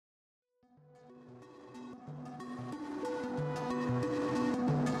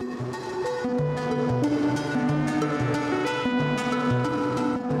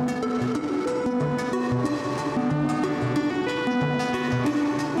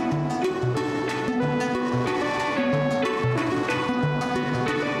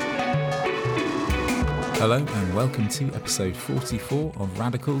Hello and welcome to episode 44 of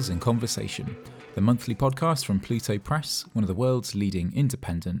Radicals in Conversation, the monthly podcast from Pluto Press, one of the world's leading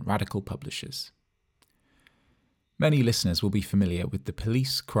independent radical publishers. Many listeners will be familiar with the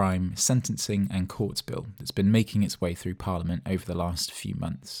Police, Crime, Sentencing and Courts Bill that's been making its way through Parliament over the last few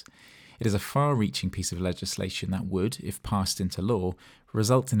months. It is a far-reaching piece of legislation that would, if passed into law,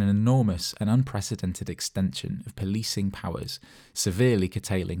 result in an enormous and unprecedented extension of policing powers, severely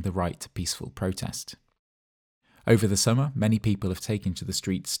curtailing the right to peaceful protest. Over the summer, many people have taken to the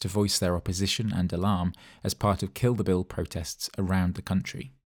streets to voice their opposition and alarm as part of Kill the Bill protests around the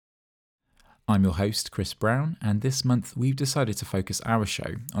country. I'm your host, Chris Brown, and this month we've decided to focus our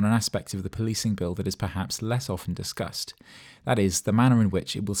show on an aspect of the policing bill that is perhaps less often discussed. That is, the manner in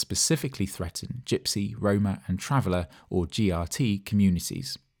which it will specifically threaten Gypsy, Roma and Traveller, or GRT,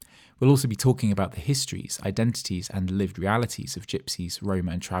 communities. We'll also be talking about the histories, identities and lived realities of Gypsies,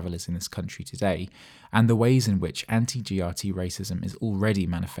 Roma and Travellers in this country today, and the ways in which anti-GRT racism is already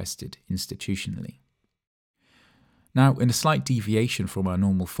manifested institutionally. Now, in a slight deviation from our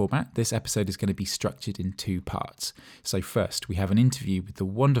normal format, this episode is going to be structured in two parts. So first, we have an interview with the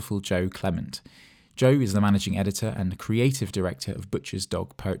wonderful Jo Clement. Jo is the managing editor and the creative director of Butcher's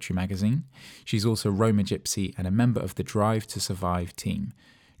Dog Poetry magazine. She's also Roma Gypsy and a member of the Drive to Survive team.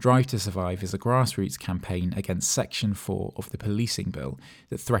 Drive to Survive is a grassroots campaign against Section 4 of the policing bill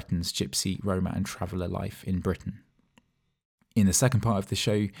that threatens Gypsy, Roma and Traveller life in Britain. In the second part of the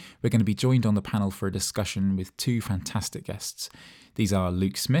show, we're going to be joined on the panel for a discussion with two fantastic guests. These are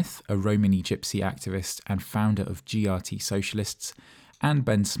Luke Smith, a Romani Gypsy activist and founder of GRT Socialists, and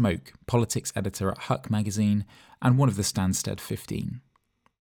Ben Smoke, politics editor at Huck magazine and one of the Stansted 15.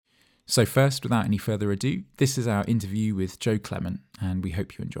 So first, without any further ado, this is our interview with Jo Clement, and we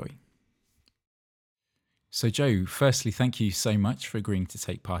hope you enjoy. So Jo, firstly, thank you so much for agreeing to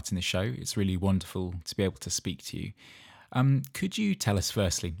take part in the show. It's really wonderful to be able to speak to you. Could you tell us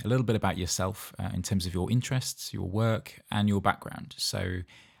firstly a little bit about yourself in terms of your interests, your work and your background? So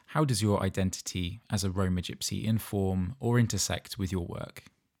how does your identity as a Roma Gypsy inform or intersect with your work?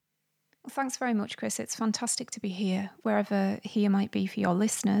 Well, thanks very much, Chris. It's fantastic to be here, wherever here might be for your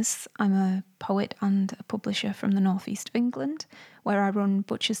listeners. I'm a poet and a publisher from the northeast of England, where I run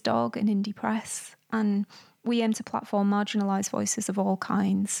Butcher's Dog, an indie press, and we aim to platform marginalised voices of all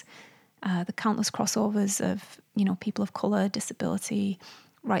kinds. The countless crossovers of, people of colour, disability,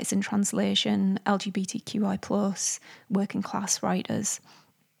 writers in translation, LGBTQI+, working class writers.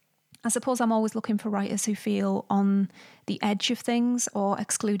 I suppose I'm always looking for writers who feel on the edge of things or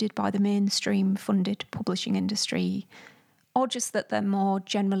excluded by the mainstream funded publishing industry, or just that they're more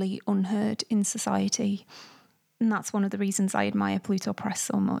generally unheard in society. And that's one of the reasons I admire Pluto Press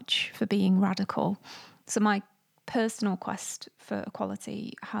so much, for being radical. So my personal quest for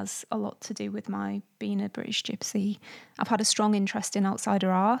equality has a lot to do with my being a British Gypsy. I've had a strong interest in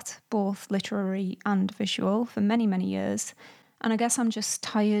outsider art, both literary and visual, for many, many years. And I guess I'm just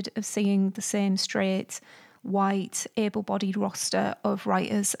tired of seeing the same straight, white, able-bodied roster of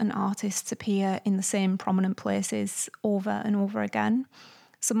writers and artists appear in the same prominent places over and over again.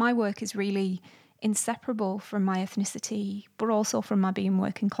 So my work is really inseparable from my ethnicity, but also from my being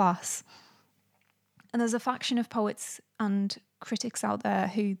working class. And there's a faction of poets and critics out there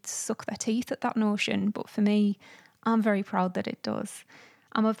who suck their teeth at that notion, but for me, I'm very proud that it does.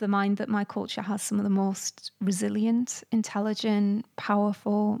 I'm of the mind that my culture has some of the most resilient, intelligent,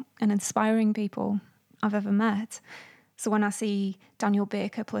 powerful and inspiring people I've ever met. So when I see Daniel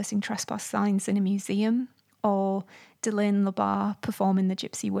Baker placing trespass signs in a museum or Delane Labar performing The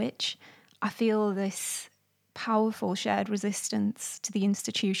Gypsy Witch, I feel this powerful shared resistance to the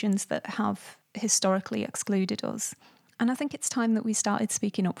institutions that have historically excluded us. And I think it's time that we started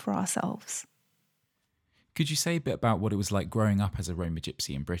speaking up for ourselves. Could you say a bit about what it was like growing up as a Roma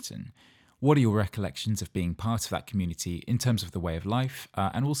Gypsy in Britain? What are your recollections of being part of that community in terms of the way of life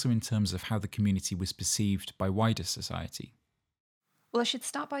and also in terms of how the community was perceived by wider society? Well, I should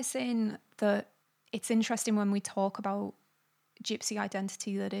start by saying that it's interesting when we talk about Gypsy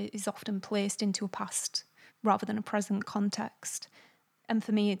identity that it is often placed into a past rather than a present context. And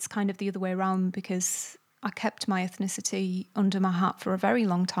for me, it's kind of the other way around because I kept my ethnicity under my hat for a very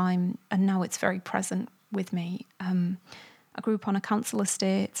long time and now it's very present with me. I grew up on a council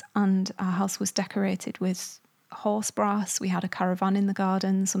estate and our house was decorated with horse brass. We had a caravan in the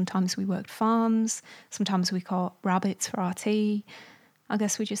garden. Sometimes we worked farms. Sometimes we caught rabbits for our tea. I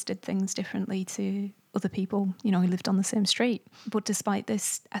guess we just did things differently to other people, who lived on the same street. But despite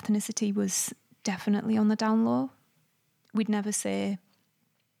this, ethnicity was definitely on the down low. We'd never say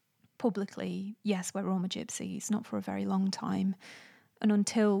publicly, yes, we're Roma Gypsies, not for a very long time. And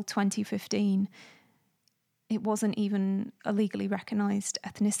until 2015, it wasn't even a legally recognised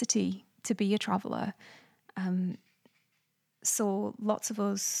ethnicity to be a traveller. So lots of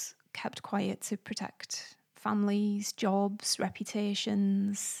us kept quiet to protect families, jobs,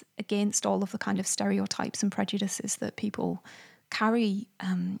 reputations, against all of the kind of stereotypes and prejudices that people carry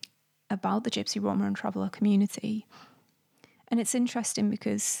about the Gypsy, Roma and Traveller community. And it's interesting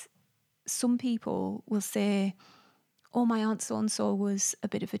because some people will say, oh, my aunt so-and-so was a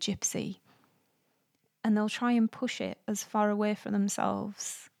bit of a gypsy. And they'll try and push it as far away from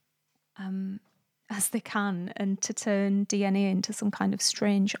themselves as they can, and to turn DNA into some kind of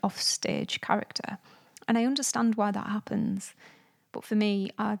strange offstage character. And I understand why that happens. But for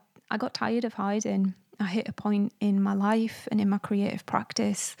me, I got tired of hiding. I hit a point in my life and in my creative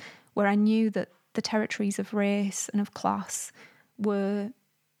practice where I knew that the territories of race and of class were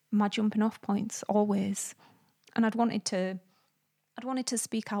my jumping off points always. And I'd wanted to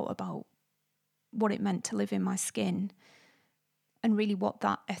speak out about what it meant to live in my skin and really what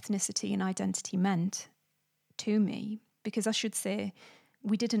that ethnicity and identity meant to me. Because I should say,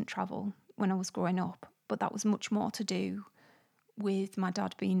 we didn't travel when I was growing up, but that was much more to do with my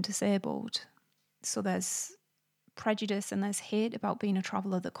dad being disabled. So there's prejudice and there's hate about being a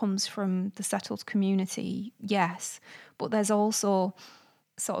traveller that comes from the settled community, yes, but there's also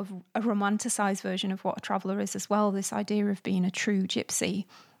sort of a romanticised version of what a traveller is as well, this idea of being a true gypsy,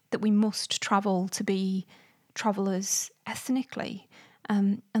 that we must travel to be travellers ethnically.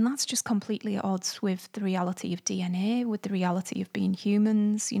 And that's just completely at odds with the reality of DNA, with the reality of being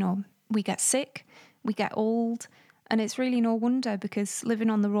humans. You know, we get sick, we get old, and it's really no wonder, because living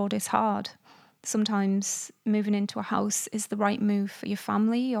on the road is hard. Sometimes moving into a house is the right move for your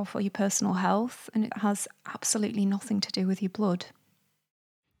family or for your personal health, and it has absolutely nothing to do with your blood.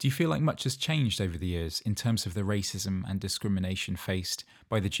 Do you feel like much has changed over the years in terms of the racism and discrimination faced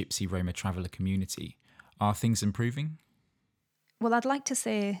by the Gypsy Roma traveller community? Are things improving? Well, I'd like to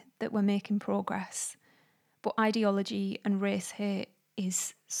say that we're making progress, but ideology and race hate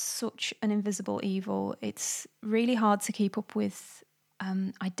is such an invisible evil. It's really hard to keep up with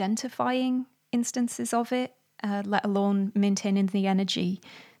identifying instances of it, let alone maintaining the energy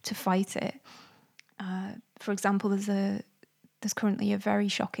to fight it. For example, there's currently a very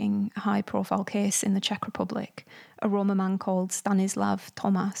shocking high-profile case in the Czech Republic. A Roma man called Stanislav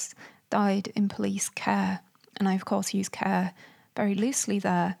Tomas died in police care. And I, of course, use care very loosely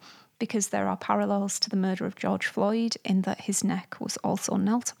there because there are parallels to the murder of George Floyd in that his neck was also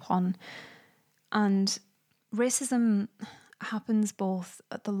knelt upon. And racism happens both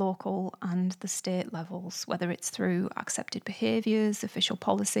at the local and the state levels, whether it's through accepted behaviours, official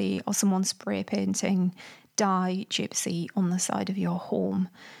policy, or someone spray painting "Die Gypsy" on the side of your home.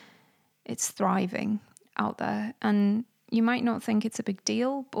 It's thriving out there. And you might not think it's a big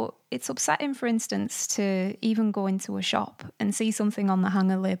deal, but it's upsetting, for instance, to even go into a shop and see something on the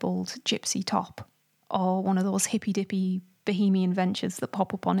hanger labelled gypsy top, or one of those hippy-dippy bohemian ventures that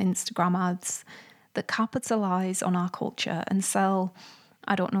pop up on Instagram ads that capitalise on our culture and sell,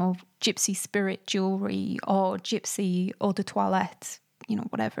 I don't know, gypsy spirit jewellery or gypsy eau de toilette, you know,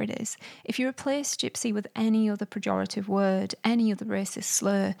 whatever it is. If you replace gypsy with any other pejorative word, any other racist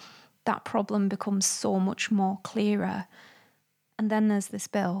slur, that problem becomes so much more clearer. And then there's this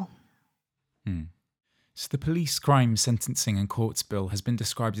bill. So the Police Crime Sentencing and Courts Bill has been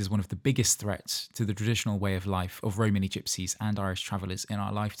described as one of the biggest threats to the traditional way of life of Romany gypsies and Irish travellers in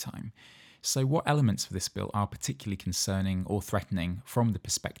our lifetime. So what elements of this bill are particularly concerning or threatening from the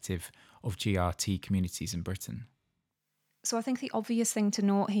perspective of GRT communities in Britain? So I think the obvious thing to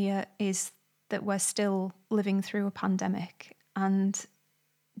note here is that we're still living through a pandemic. And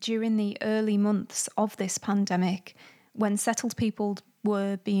during the early months of this pandemic, when settled people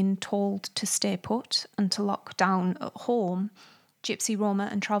were being told to stay put and to lock down at home, Gypsy, Roma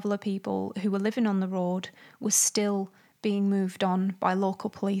and traveller people who were living on the road were still being moved on by local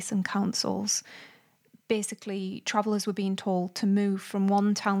police and councils. Basically, travellers were being told to move from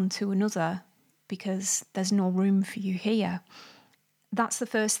one town to another because there's no room for you here. That's the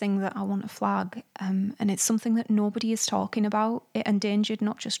first thing that I want to flag, and it's something that nobody is talking about. It endangered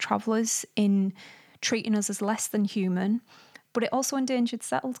not just travellers in treating us as less than human, but it also endangered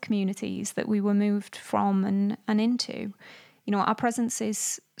settled communities that we were moved from and into. You know, our presence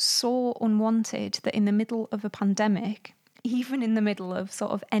is so unwanted that in the middle of a pandemic, even in the middle of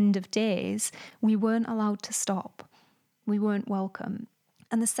sort of end of days, we weren't allowed to stop. We weren't welcome.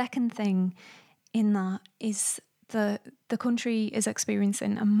 And the second thing in that is the country is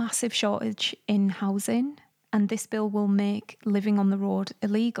experiencing a massive shortage in housing, and this bill will make living on the road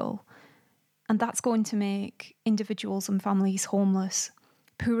illegal. And that's going to make individuals and families homeless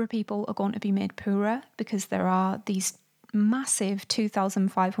Poorer people are going to be made poorer because there are these massive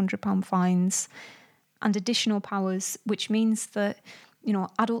 £2,500 fines and additional powers, which means that,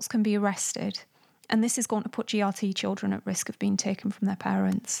 adults can be arrested. And this is going to put GRT children at risk of being taken from their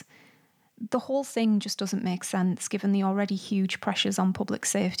parents. The whole thing just doesn't make sense given the already huge pressures on public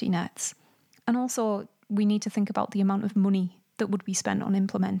safety nets. And also, we need to think about the amount of money that would be spent on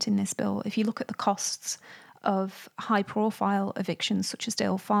implementing this bill. If you look at the costs of high-profile evictions such as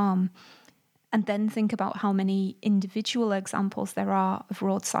Dale Farm, and then think about how many individual examples there are of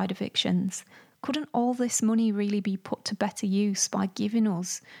roadside evictions, couldn't all this money really be put to better use by giving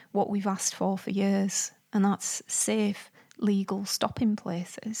us what we've asked for years? And that's safe, legal stopping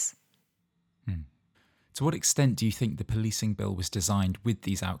places. To what extent do you think the policing bill was designed with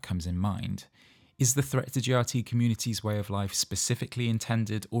these outcomes in mind? Is the threat to GRT communities' way of life specifically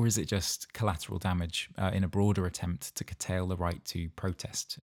intended, or is it just collateral damage in a broader attempt to curtail the right to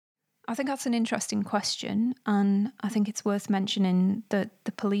protest? I think that's an interesting question, and I think it's worth mentioning that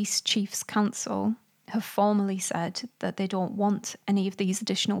the Police Chiefs Council have formally said that they don't want any of these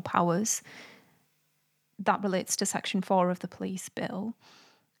additional powers. That relates to Section 4 of the police bill.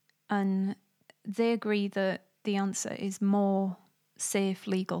 And they agree that the answer is more safe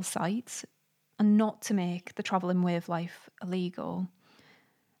legal sites and not to make the travelling way of life illegal.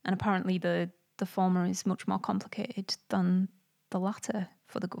 And apparently the former is much more complicated than the latter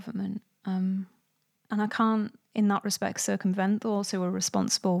for the government. And I can't, in that respect, circumvent those who are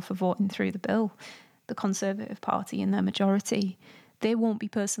responsible for voting through the bill. The Conservative Party in their majority, they won't be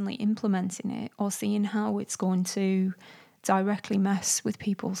personally implementing it or seeing how it's going to directly mess with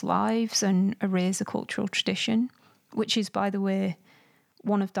people's lives and erase a cultural tradition, which is, by the way,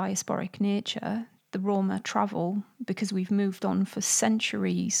 one of diasporic nature. The Roma travel because we've moved on for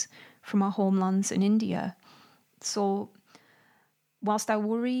centuries from our homelands in India. So whilst I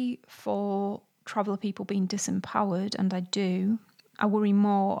worry for traveller people being disempowered, and I worry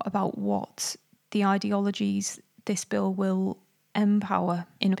more about what the ideologies this bill will empower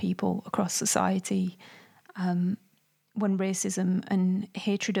in people across society when racism and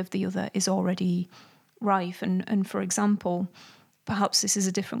hatred of the other is already rife. And for example, perhaps this is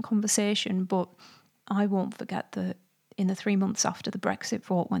a different conversation, but I won't forget that in the 3 months after the Brexit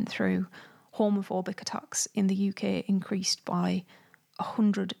vote went through, homophobic attacks in the UK increased by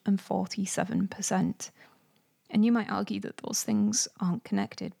 147%. And you might argue that those things aren't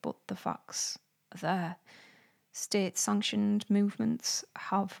connected, but the facts are there. State-sanctioned movements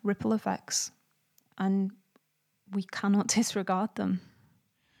have ripple effects, and we cannot disregard them.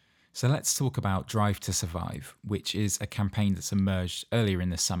 So let's talk about Drive to Survive, which is a campaign that's emerged earlier in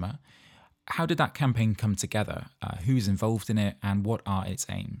the summer. How did that campaign come together? Who's involved in it, and what are its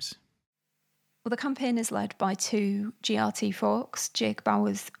aims? Well, the campaign is led by two GRT folks, Jake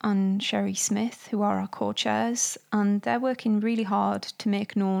Bowers and Sherry Smith, who are our co-chairs, and they're working really hard to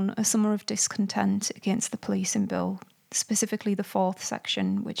make known a summer of discontent against the policing bill, specifically the fourth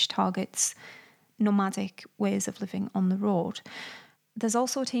section, which targets nomadic ways of living on the road. There's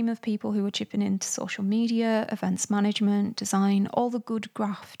also a team of people who are chipping into social media, events management, design, all the good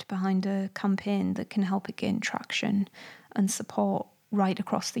graft behind a campaign that can help it gain traction and support right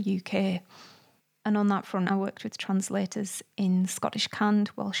across the UK. And on that front, I worked with translators in Scottish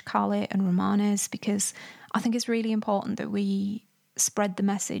Cant, Welsh Calais and Romanes, because I think it's really important that we spread the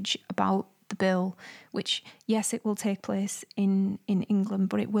message about the bill, which, yes, it will take place in England,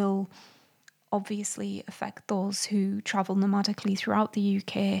 but it will obviously affect those who travel nomadically throughout the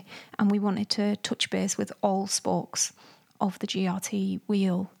UK. And we wanted to touch base with all spokes of the GRT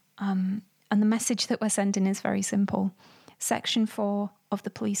wheel. And the message that we're sending is very simple. Section 4 of the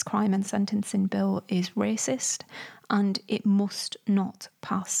Police Crime and Sentencing Bill is racist, and it must not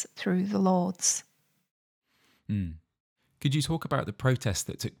pass through the Lords. Could you talk about the protest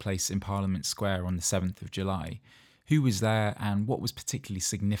that took place in Parliament Square on the 7th of July? Who was there, and what was particularly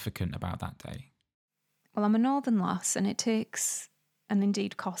significant about that day? Well, I'm a northern lass, and it takes, and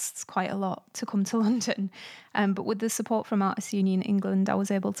indeed costs, quite a lot to come to London. But with the support from Artists Union England, I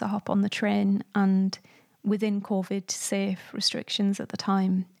was able to hop on the train and, within COVID-safe restrictions at the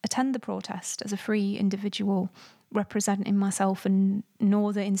time, attend the protest as a free individual, representing myself and no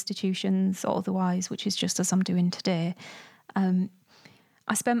other institutions or otherwise, which is just as I'm doing today.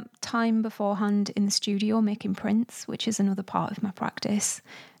 I spent time beforehand in the studio making prints, which is another part of my practice,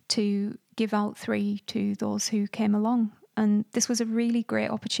 to give out 3 to those who came along. And this was a really great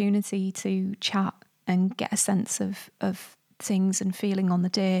opportunity to chat and get a sense of things and feeling on the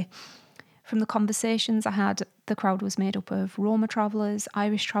day. From the conversations I had, the crowd was made up of Roma travellers,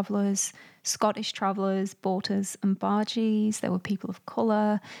 Irish travellers, Scottish travellers, boaters and bargees. There were people of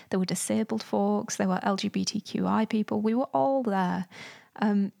colour, there were disabled folks, there were LGBTQI people. We were all there.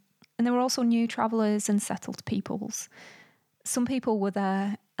 And there were also new travellers and settled peoples. Some people were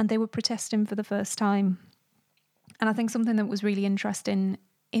there and they were protesting for the first time. And I think something that was really interesting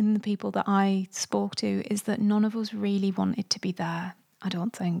in the people that I spoke to is that none of us really wanted to be there, I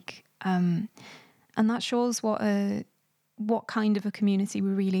don't think. And that shows what kind of a community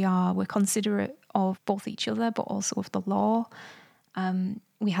we really are. We're considerate of both each other, but also of the law.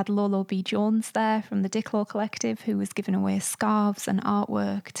 We had Lolo B. Jones there from the Diclo Collective, who was giving away scarves and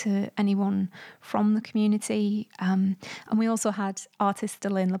artwork to anyone from the community. And we also had artist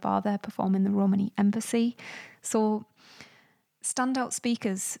Elaine Labar there performing the Romani Embassy. So standout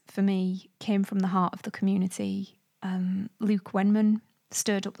speakers for me came from the heart of the community. Luke Wenman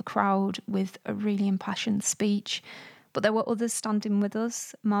stirred up the crowd with a really impassioned speech. But there were others standing with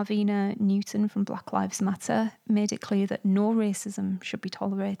us. Marvina Newton from Black Lives Matter made it clear that no racism should be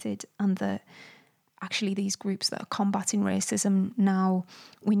tolerated and that actually these groups that are combating racism now,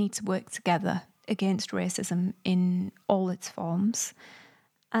 we need to work together against racism in all its forms.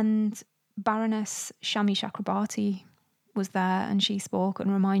 And Baroness Shami Chakrabarti was there and she spoke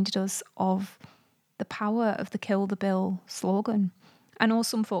and reminded us of the power of the Kill the Bill slogan. I know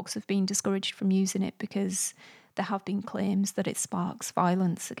some folks have been discouraged from using it because there have been claims that it sparks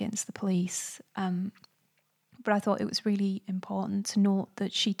violence against the police. But I thought it was really important to note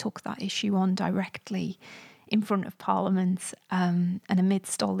that she took that issue on directly in front of Parliament and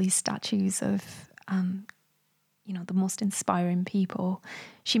amidst all these statues of, the most inspiring people.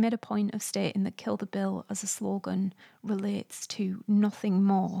 She made a point of stating that Kill the Bill as a slogan relates to nothing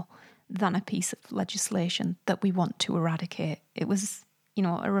more than a piece of legislation that we want to eradicate. It was,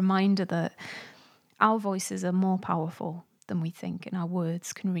 a reminder that our voices are more powerful than we think, and our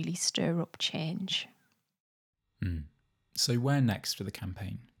words can really stir up change. So where next for the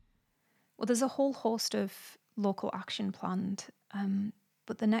campaign? Well, there's a whole host of local action planned,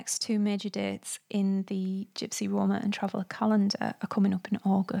 but the next two major dates in the Gypsy, Roma and Traveller calendar are coming up in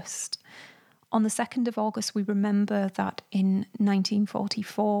August. On the 2nd of August, we remember that in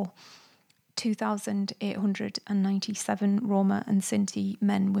 1944, 2,897 Roma and Sinti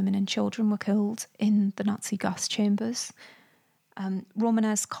men, women and children were killed in the Nazi gas chambers.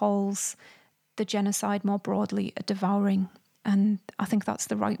 Romanes calls the genocide more broadly a devouring, and I think that's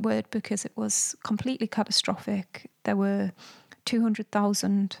the right word because it was completely catastrophic. There were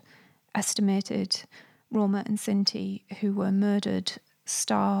 200,000 estimated Roma and Sinti who were murdered,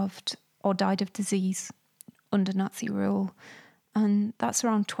 starved or died of disease under Nazi rule. And that's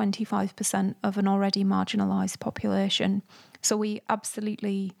around 25% of an already marginalised population. So we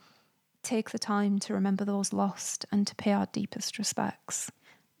absolutely take the time to remember those lost and to pay our deepest respects.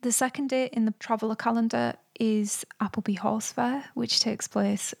 The second date in the Traveller calendar is Appleby Horse Fair, which takes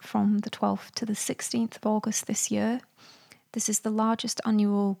place from the 12th to the 16th of August this year. This is the largest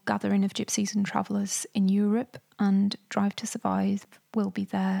annual gathering of gypsies and travellers in Europe, and Drive to Survive will be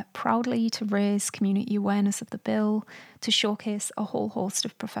there proudly to raise community awareness of the bill, to showcase a whole host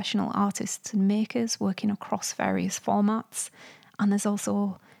of professional artists and makers working across various formats. And there's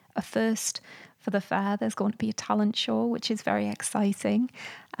also a first for the fair. There's going to be a talent show, which is very exciting.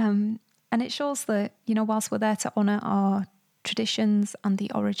 And it shows that, whilst we're there to honour our traditions and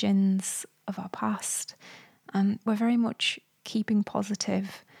the origins of our past, we're very much keeping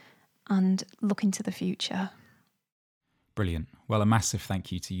positive and looking to the future. Brilliant. Well, a massive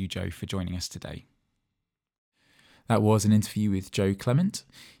thank you to you, Jo, for joining us today. That was an interview with Jo Clement.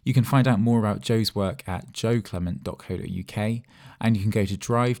 You can find out more about Jo's work at joclement.co.uk, and you can go to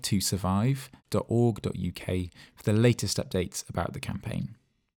drivetosurvive.org.uk for the latest updates about the campaign.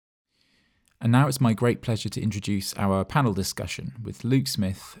 And now it's my great pleasure to introduce our panel discussion with Luke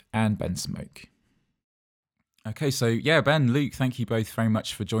Smith and Ben Smoke. Okay, so Ben, Luke, thank you both very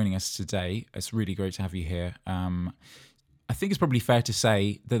much for joining us today. It's really great to have you here. I think it's probably fair to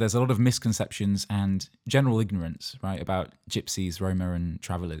say that there's a lot of misconceptions and general ignorance, right, about gypsies, Roma and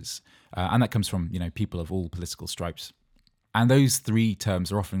travellers. And that comes from, people of all political stripes. And those three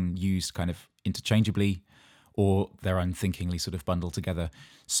terms are often used kind of interchangeably, or they're unthinkingly sort of bundled together.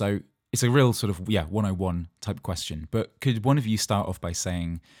 So it's a real sort of, 101 type question. But could one of you start off by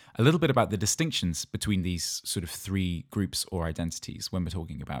saying a little bit about the distinctions between these sort of three groups or identities when we're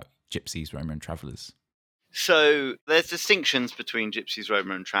talking about gypsies, Roma and travellers? So there's distinctions between gypsies,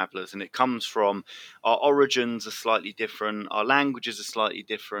 Roma and travellers, and it comes from our origins are slightly different, our languages are slightly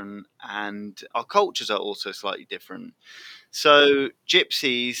different, and our cultures are also slightly different. So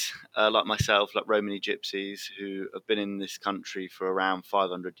gypsies, like myself, like Romany gypsies, who have been in this country for around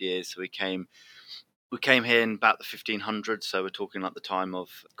 500 years. So we came here in about the 1500s. So we're talking like the time of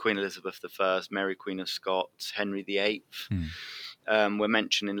Queen Elizabeth I, Mary Queen of Scots, Henry VIII. We're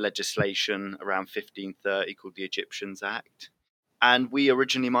mentioned in legislation around 1530 called the Egyptians Act. And we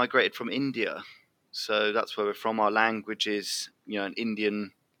originally migrated from India. So that's where we're from. Our language is, an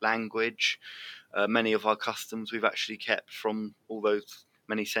Indian language. Many of our customs we've actually kept from all those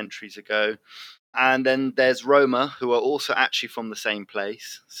many centuries ago. And then there's Roma, who are also actually from the same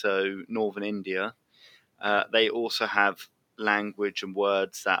place, so northern India. They also have language and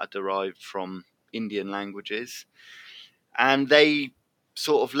words that are derived from Indian languages. And they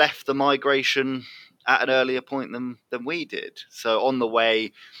sort of left the migration at an earlier point than we did. So on the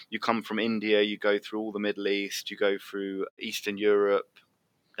way, you come from India, you go through all the Middle East, you go through Eastern Europe,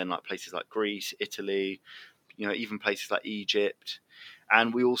 then like places like Greece, Italy, even places like Egypt.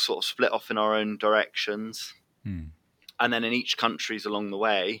 And we all sort of split off in our own directions. And then in each countries along the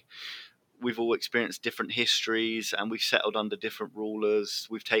way, we've all experienced different histories, and we've settled under different rulers.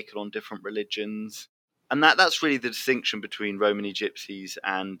 We've taken on different religions. And that's really the distinction between Romany gypsies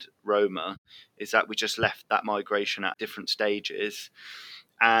and Roma, is that we just left that migration at different stages.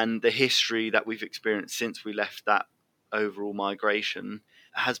 And the history that we've experienced since we left that overall migration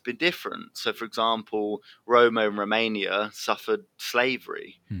has been different. So, for example, Roma and Romania suffered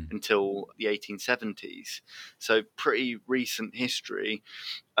slavery until the 1870s. So pretty recent history.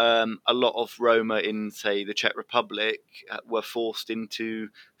 A lot of Roma in, say, the Czech Republic were forced into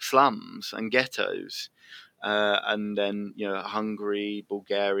slums and ghettos. And then, Hungary,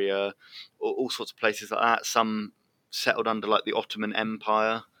 Bulgaria, all sorts of places like that. Some settled under like the Ottoman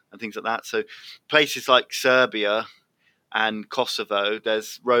Empire and things like that. So places like Serbia and Kosovo,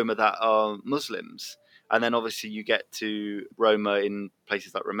 there's Roma that are Muslims. And then obviously you get to Roma in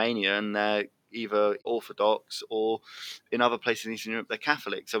places like Romania, and they're either Orthodox, or in other places in Eastern Europe, they're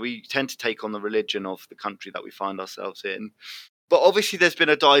Catholic. So we tend to take on the religion of the country that we find ourselves in. But obviously there's been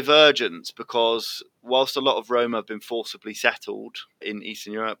a divergence, because whilst a lot of Roma have been forcibly settled in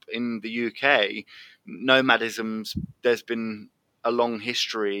Eastern Europe, in the UK, there's been a long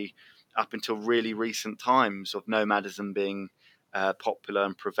history up until really recent times of nomadism being popular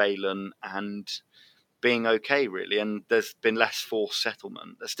and prevalent and being okay, really. And there's been less forced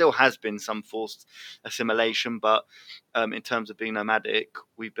settlement. There still has been some forced assimilation, but in terms of being nomadic,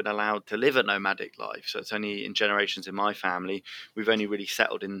 we've been allowed to live a nomadic life. So it's only in generations in my family, we've only really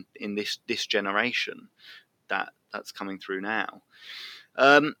settled in this generation that's coming through now.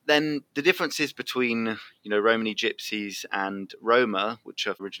 Then the differences between, Romany gypsies and Roma, which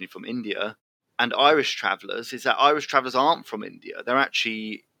are originally from India, and Irish travellers, is that Irish travellers aren't from India. They're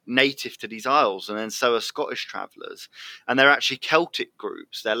actually native to these isles, and then so are Scottish travellers. And they're actually Celtic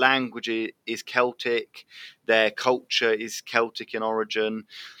groups. Their language is Celtic, their culture is Celtic in origin.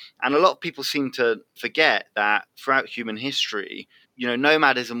 And a lot of people seem to forget that throughout human history,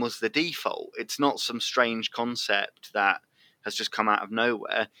 nomadism was the default. It's not some strange concept that has just come out of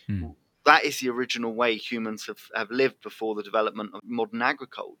nowhere. That is the original way humans have lived before the development of modern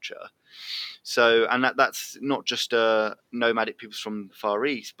agriculture. So, and that's not just nomadic peoples from the Far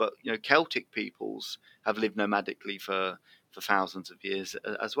East, but Celtic peoples have lived nomadically for thousands of years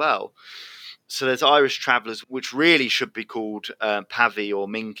as well. So there's Irish travellers, which really should be called Pavy or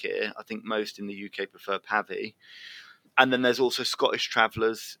Minkir. I think most in the UK prefer Pavy. And then there's also Scottish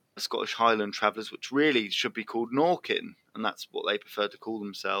travellers, Scottish Highland travellers, which really should be called Norkin, and that's what they prefer to call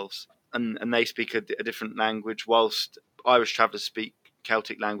themselves. And they speak a different language, whilst Irish travellers speak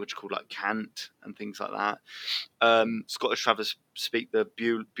Celtic language called like Cant and things like that. Scottish travellers speak the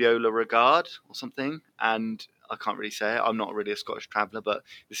Beulah Regard or something, and I can't really say it. I'm not really a Scottish traveller, but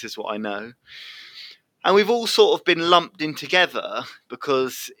this is what I know. And we've all sort of been lumped in together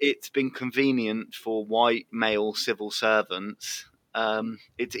because it's been convenient for white male civil servants.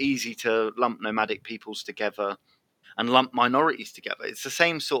 It's easy to lump nomadic peoples together and lump minorities together. It's the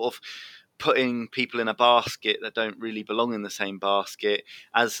same sort of putting people in a basket that don't really belong in the same basket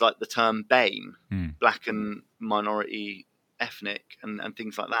as like the term BAME, black and minority ethnic, and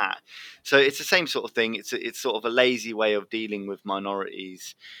things like that. So it's the same sort of thing. It's sort of a lazy way of dealing with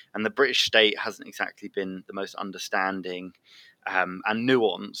minorities, and the British state hasn't exactly been the most understanding and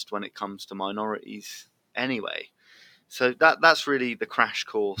nuanced when it comes to minorities anyway. So that's really the crash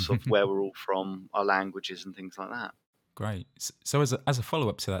course of where we're all from, our languages and things like that. Great. So as a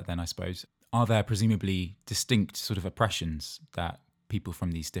follow-up to that then, I suppose, are there presumably distinct sort of oppressions that people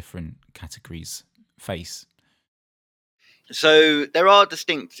from these different categories face? So there are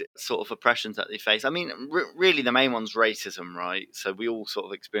distinct sort of oppressions that they face. I mean, really the main one's racism, right? So we all sort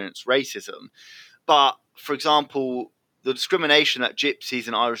of experience racism. But, for example, the discrimination that Gypsies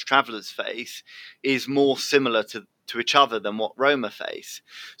and Irish travellers face is more similar to each other than what Roma face.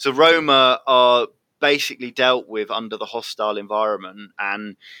 So Roma are basically dealt with under the hostile environment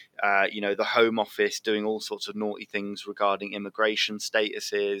and, the Home Office doing all sorts of naughty things regarding immigration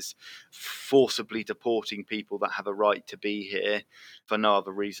statuses, forcibly deporting people that have a right to be here for no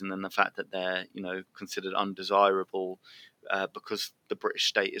other reason than the fact that they're, considered undesirable because the British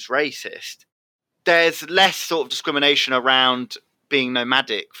state is racist. There's less sort of discrimination around being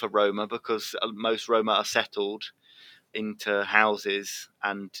nomadic for Roma because most Roma are settled into houses,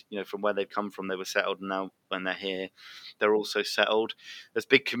 and from where they've come from they were settled, and now when they're here they're also settled. There's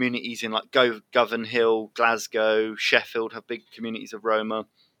big communities in like Govan Hill, Glasgow, Sheffield have big communities of Roma.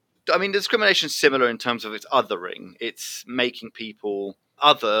 I mean, the discrimination is similar in terms of its othering. It's making people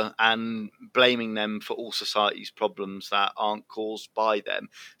other and blaming them for all society's problems that aren't caused by them.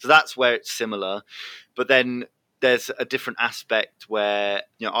 So that's where it's similar. But then there's a different aspect where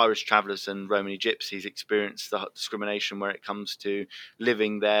Irish travellers and Romani Gypsies experience the discrimination where it comes to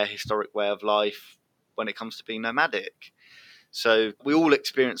living their historic way of life when it comes to being nomadic. So we all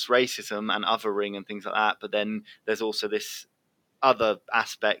experience racism and othering and things like that, but then there's also this other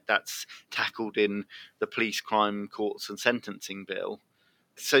aspect that's tackled in the Police Crime Courts and Sentencing Bill.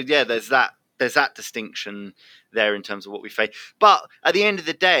 So yeah, there's that distinction there in terms of what we face. But at the end of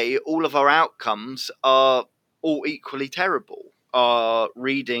the day, all of our outcomes are all equally terrible. Our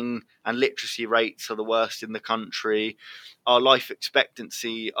reading and literacy rates are the worst in the country. Our life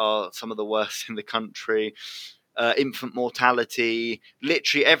expectancy are some of the worst in the country. Infant mortality,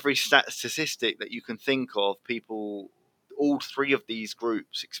 literally every statistic that you can think of, people, all three of these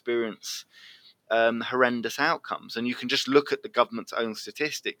groups experience horrendous outcomes. And you can just look at the government's own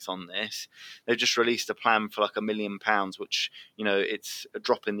statistics on this. They've just released a plan for like £1 million, which, it's a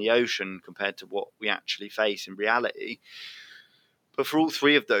drop in the ocean compared to what we actually face in reality. But for all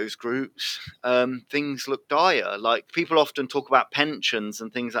three of those groups, things look dire. Like, people often talk about pensions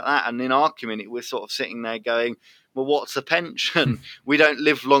and things like that. And in our community, we're sort of sitting there going, well, what's a pension? We don't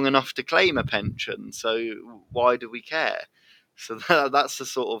live long enough to claim a pension. So why do we care? So that's the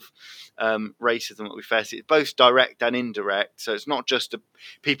sort of racism that we face. It's both direct and indirect. So it's not just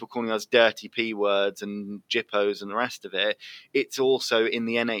people calling us dirty P words and jippos and the rest of it. It's also in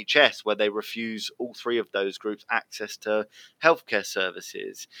the NHS, where they refuse all three of those groups access to healthcare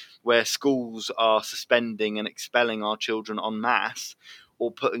services, where schools are suspending and expelling our children en masse or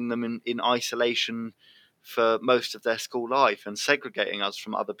putting them in isolation for most of their school life and segregating us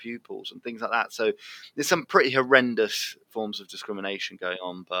from other pupils and things like that. So there's some pretty horrendous forms of discrimination going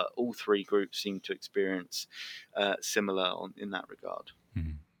on, but all three groups seem to experience similar in that regard.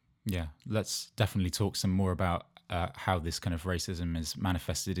 Mm-hmm. Yeah, let's definitely talk some more about how this kind of racism is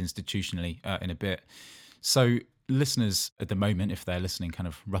manifested institutionally in a bit. So listeners at the moment, if they're listening kind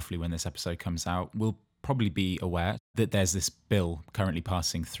of roughly when this episode comes out, will probably be aware that there's this bill currently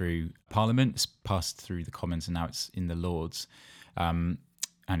passing through Parliament. It's passed through the Commons and now it's in the Lords. And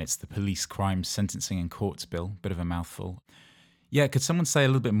it's the Police Crime Sentencing and Courts Bill. Bit of a mouthful. Yeah, could someone say a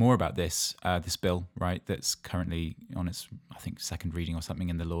little bit more about this bill, right, that's currently on its, I think, second reading or something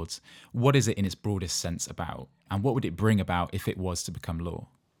in the Lords? What is it in its broadest sense about? And what would it bring about if it was to become law?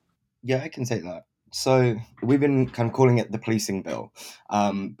 Yeah, I can take that. So we've been kind of calling it the policing bill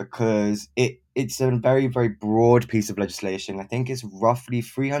because it's a very, very broad piece of legislation. I think it's roughly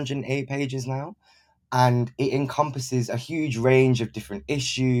 308 pages now. And it encompasses a huge range of different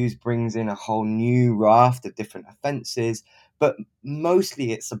issues, brings in a whole new raft of different offences. But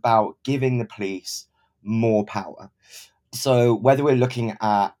mostly it's about giving the police more power. So whether we're looking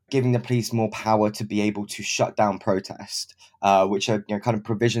at giving the police more power to be able to shut down protest, which are kind of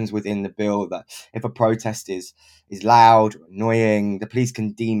provisions within the bill that if a protest is loud or annoying, the police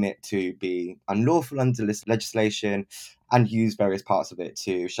can deem it to be unlawful under this legislation and use various parts of it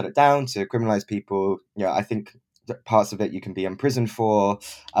to shut it down, to criminalize people. I think that parts of it you can be imprisoned for.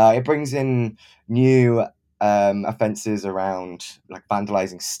 It brings in new offences around like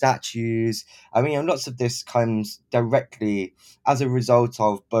vandalising statues. I mean, lots of this comes directly as a result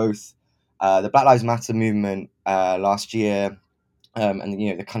of both the Black Lives Matter movement last year, and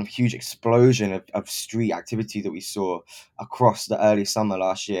the kind of huge explosion of street activity that we saw across the early summer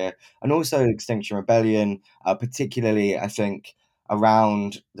last year, and also Extinction Rebellion, particularly I think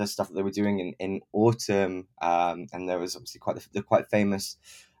around the stuff that they were doing in autumn, and there was obviously the quite famous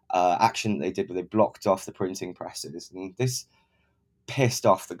action that they did where they blocked off the printing presses, and this pissed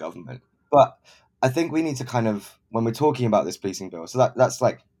off the government. But I think we need to kind of, when we're talking about this policing bill, so that's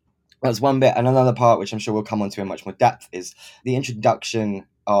one bit. And another part, which I'm sure we'll come on to in much more depth, is the introduction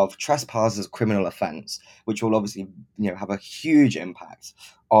of trespass as a criminal offence, which will obviously, have a huge impact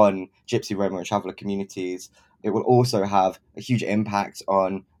on Gypsy, Roma, and traveller communities. It will also have a huge impact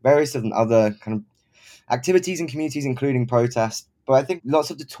on various different other kind of activities in communities, including protests. But I think lots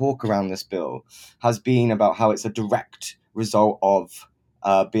of the talk around this bill has been about how it's a direct result of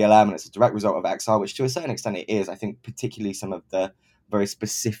BLM, and it's a direct result of exile, which to a certain extent it is. I think particularly some of the very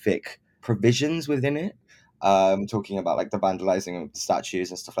specific provisions within it, talking about like the vandalizing of statues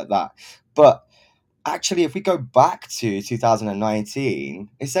and stuff like that. But actually, if we go back to 2019,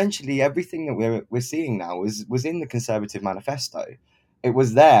 essentially everything that we're seeing now was in the Conservative Manifesto. It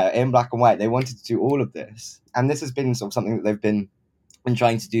was there in black and white. They wanted to do all of this, and this has been sort of something that they've been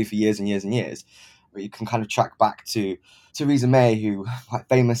trying to do for years and years and years. Where you can kind of track back to Theresa May, who quite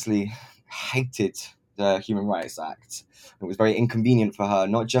famously hated the Human Rights Act. It was very inconvenient for her,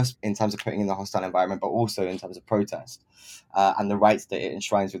 not just in terms of putting in the hostile environment, but also in terms of protest and the rights that it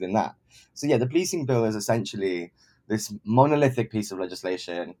enshrines within that. So yeah, the policing bill is essentially this monolithic piece of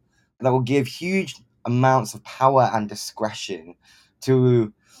legislation that will give huge amounts of power and discretion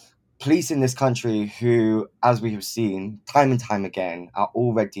to police in this country who, as we have seen time and time again, are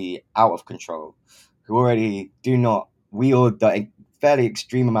already out of control, who already do not wield the fairly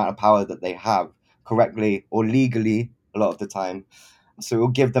extreme amount of power that they have correctly or legally a lot of the time. So it will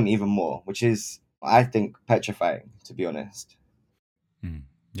give them even more, which is, I think, petrifying, to be honest.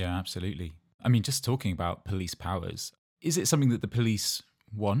 Yeah, absolutely. I mean, just talking about police powers, is it something that the police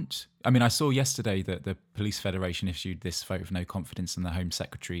want? I mean, I saw yesterday that the Police Federation issued this vote of no confidence in the Home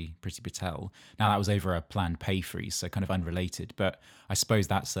Secretary, Priti Patel. Now, that was over a planned pay freeze, so kind of unrelated, but I suppose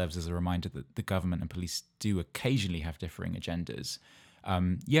that serves as a reminder that the government and police do occasionally have differing agendas.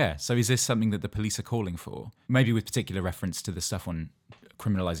 So is this something that the police are calling for? Maybe with particular reference to the stuff on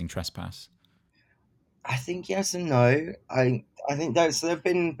criminalising trespass? I think yes and no. I think there have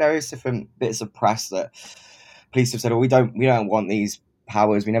been various different bits of press that police have said, "Oh, we don't want these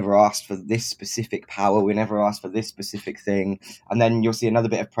powers. We never asked for this specific power. We never asked for this specific thing." And then you'll see another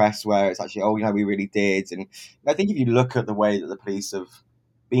bit of press where it's actually, "Oh, we really did." And I think if you look at the way that the police have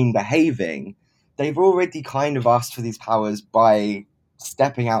been behaving, they've already kind of asked for these powers by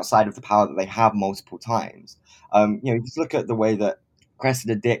stepping outside of the power that they have multiple times. Just look at the way that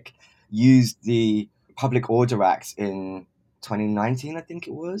Cressida Dick used the Public Order Act in 2019, I think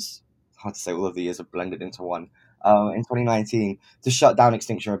it was. It's hard to say, all of the years are blended into one. In 2019, to shut down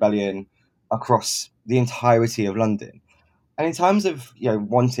Extinction Rebellion across the entirety of London. And in terms of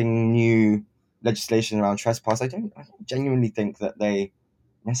wanting new legislation around trespass, I don't genuinely think that they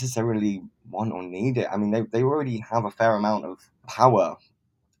necessarily want or need it. I mean, they already have a fair amount of power.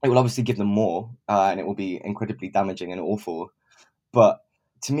 It will obviously give them more, and it will be incredibly damaging and awful. But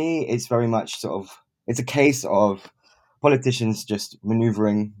to me, it's very much it's a case of politicians just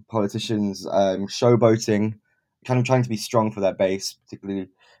maneuvering, politicians showboating, kind of trying to be strong for their base, particularly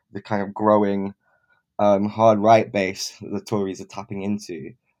the kind of growing hard right base that the Tories are tapping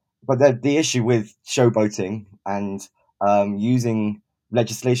into. But the issue with showboating and using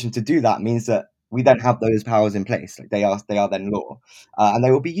legislation to do that means that we then have those powers in place. Like they are then law, and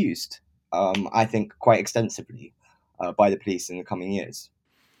they will be used, I think, quite extensively by the police in the coming years.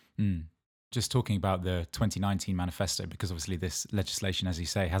 Just talking about the 2019 manifesto, because obviously this legislation, as you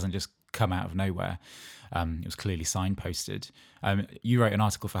say, hasn't just come out of nowhere. It was clearly signposted. You wrote an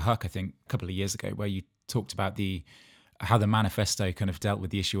article for Huck, I think, a couple of years ago, where you talked about how the manifesto kind of dealt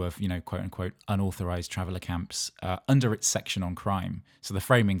with the issue of, quote unquote, unauthorized traveller camps under its section on crime. So the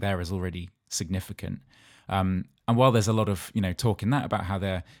framing there is already significant. And while there's a lot of, talk in that about how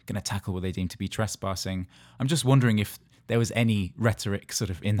they're going to tackle what they deem to be trespassing, I'm just wondering if there was any rhetoric sort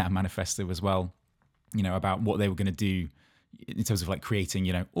of in that manifesto as well, about what they were going to do in terms of like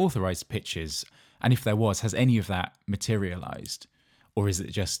creating, authorized pitches. And if there was, has any of that materialized? Or is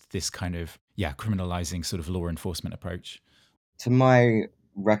it just this kind of, criminalizing sort of law enforcement approach? To my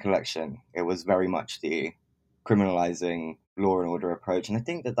recollection, it was very much the criminalizing law and order approach. And I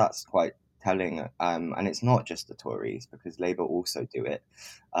think that that's quite telling. And it's not just the Tories, because Labour also do it.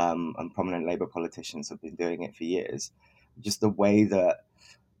 And prominent Labour politicians have been doing it for years. Just the way that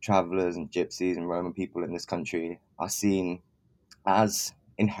travellers and gypsies and Roma people in this country are seen as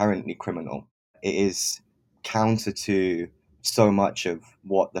inherently criminal. It is counter to so much of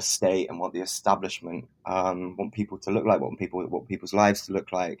what the state and what the establishment want people to look like, what people's lives to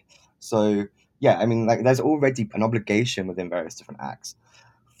look like. So yeah, I mean, like, there's already an obligation within various different acts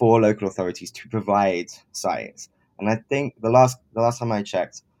for local authorities to provide sites. And I think the last time I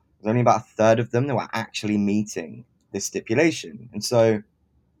checked, there's only about a third of them that were actually meeting this stipulation. And so,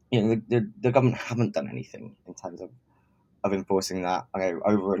 the government haven't done anything in terms of enforcing that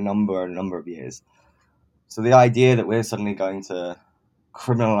over a number of years. So the idea that we're suddenly going to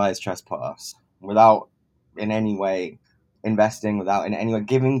criminalize trespass without in any way investing, without in any way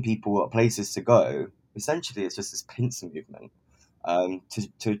giving people places to go, essentially it's just this pincer movement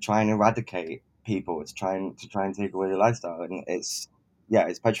to try and eradicate people, to try and take away their lifestyle. And it's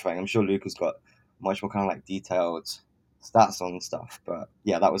petrifying. I'm sure Luke has got much more kind of like detailed stats on stuff, but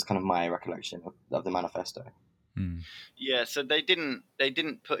yeah, that was kind of my recollection of the manifesto. Yeah, so they didn't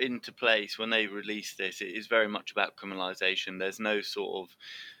put into place when they released this. It is very much about criminalisation. There's no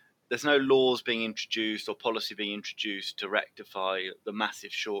laws being introduced or policy being introduced to rectify the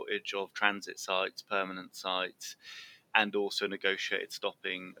massive shortage of transit sites, permanent sites, and also negotiated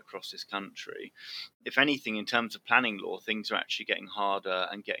stopping across this country. If anything, in terms of planning law, things are actually getting harder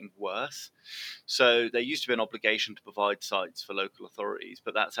and getting worse. So there used to be an obligation to provide sites for local authorities,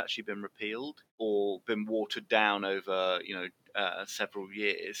 but that's actually been repealed or been watered down over several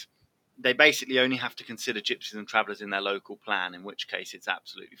years. They basically only have to consider gypsies and travellers in their local plan, in which case it's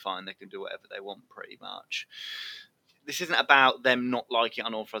absolutely fine. They can do whatever they want pretty much. This isn't about them not liking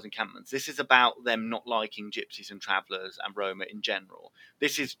unauthorised encampments. This is about them not liking gypsies and travellers and Roma in general.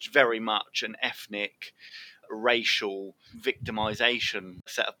 This is very much an ethnic, racial victimisation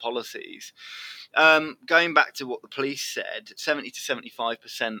set of policies. Going back to what the police said, 70 to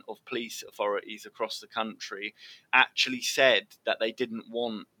 75% of police authorities across the country actually said that they didn't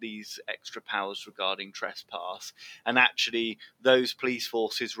want these extra powers regarding trespass. And actually, those police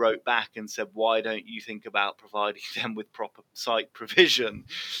forces wrote back and said, why don't you think about providing them with proper site provision?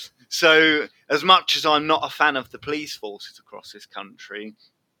 So, as much as I'm not a fan of the police forces across this country,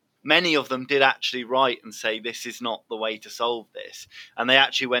 many of them did actually write and say this is not the way to solve this. And they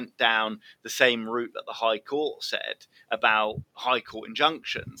actually went down the same route that the High Court said about High Court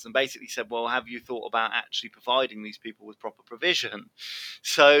injunctions and basically said, well, have you thought about actually providing these people with proper provision?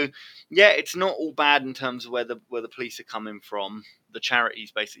 So, yeah, it's not all bad in terms of where the police are coming from. The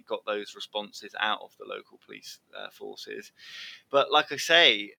charities basically got those responses out of the local police forces. But like I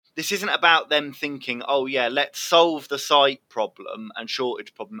say, this isn't about them thinking, oh, yeah, let's solve the site problem and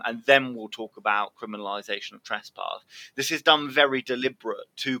shortage problem, and then we'll talk about criminalisation of trespass. This is done very deliberate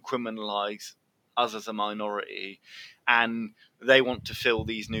to criminalise us as a minority, and they want to fill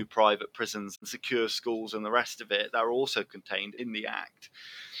these new private prisons and secure schools and the rest of it that are also contained in the Act.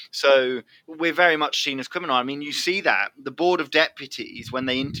 So we're very much seen as criminal. I mean, you see that the Board of Deputies, when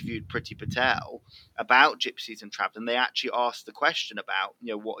they interviewed Priti Patel about gypsies and travellers, and they actually asked the question about,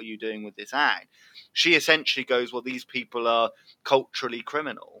 what are you doing with this act? She essentially goes, well, these people are culturally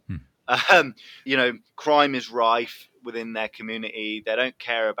criminal. Crime is rife within their community. They don't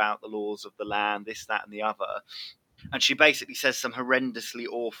care about the laws of the land, this, that, and the other. And she basically says some horrendously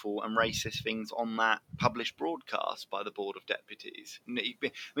awful and racist things on that published broadcast by the Board of Deputies. I mean,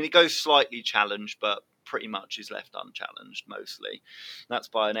 it goes slightly challenged, but pretty much is left unchallenged mostly. That's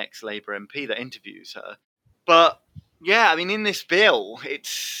by an ex-Labour MP that interviews her. But, yeah, I mean, in this bill,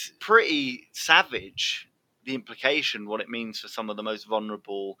 it's pretty savage, the implication, what it means for some of the most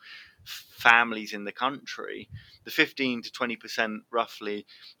vulnerable families in the country. The 15 to 20% roughly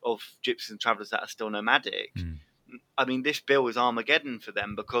of gypsies and travellers that are still nomadic. I mean, this bill is Armageddon for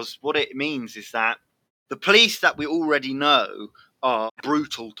them, because what it means is that the police that we already know are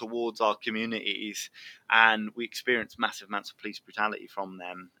brutal towards our communities, and we experience massive amounts of police brutality from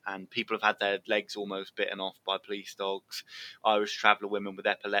them, and people have had their legs almost bitten off by police dogs. Irish traveller women with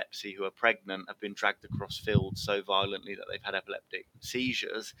epilepsy who are pregnant have been dragged across fields so violently that they've had epileptic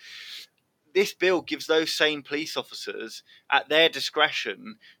seizures. This bill gives those same police officers at their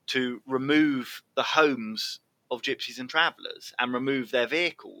discretion to remove the homes of gypsies and travellers and remove their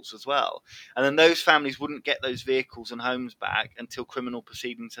vehicles as well. And then those families wouldn't get those vehicles and homes back until criminal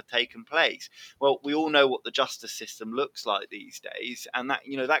proceedings have taken place. Well, we all know what the justice system looks like these days, and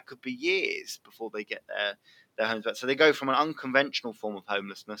that could be years before they get their homes back. So they go from an unconventional form of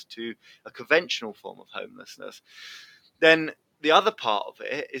homelessness to a conventional form of homelessness. Then the other part of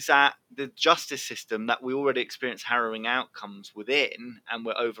it is that the justice system that we already experience harrowing outcomes within, and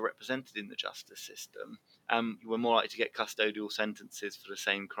we're overrepresented in the justice system, we're more likely to get custodial sentences for the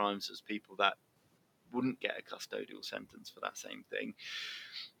same crimes as people that wouldn't get a custodial sentence for that same thing.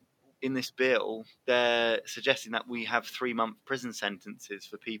 In this bill, they're suggesting that we have 3-month prison sentences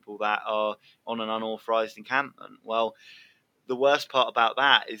for people that are on an unauthorised encampment. Well, the worst part about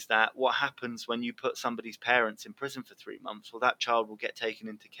that is that what happens when you put somebody's parents in prison for 3 months? Well, that child will get taken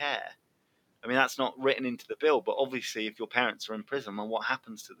into care. I mean, that's not written into the bill, but obviously if your parents are in prison, well, what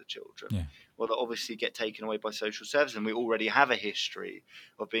happens to the children? Yeah. Well, they obviously get taken away by social services, and we already have a history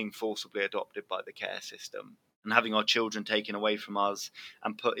of being forcibly adopted by the care system and having our children taken away from us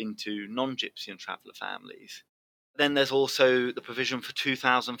and put into non-Gypsy and traveller families. Then there's also the provision for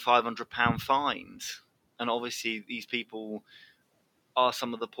 £2,500 fines. And obviously these people are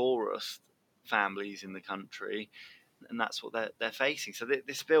some of the poorest families in the country, and that's what they're facing. So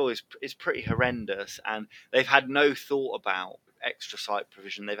this bill is pretty horrendous, and they've had no thought about extra site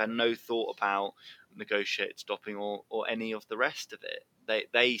provision. They've had no thought about negotiated stopping or any of the rest of it.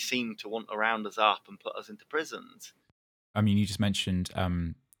 They seem to want to round us up and put us into prisons. I mean, you just mentioned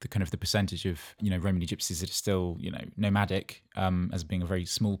the kind of the percentage of, Romany Gypsies that are still, nomadic, as being a very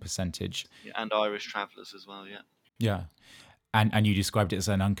small percentage. Yeah, and Irish travellers as well, yeah. Yeah. And you described it as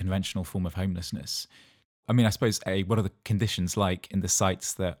an unconventional form of homelessness. I mean, I suppose, what are the conditions like in the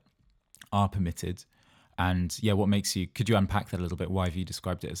sites that are permitted? And what makes could you unpack that a little bit? Why have you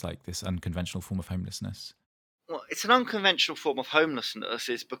described it as like this unconventional form of homelessness? Well, it's an unconventional form of homelessness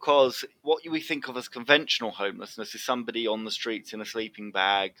is because what we think of as conventional homelessness is somebody on the streets in a sleeping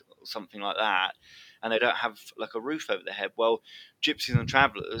bag or something like that, and they don't have like a roof over their head. Well, gypsies and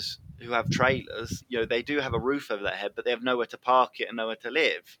travellers who have trailers, they do have a roof over their head, but they have nowhere to park it and nowhere to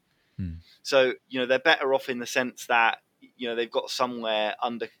live. So, they're better off in the sense that, they've got somewhere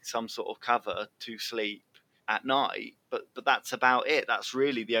under some sort of cover to sleep at night, but that's about it. That's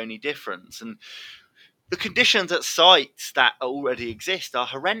really the only difference. And the conditions at sites that already exist are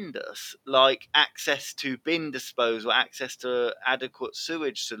horrendous, like access to bin disposal, access to adequate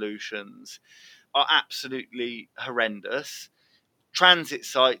sewage solutions are absolutely horrendous. Transit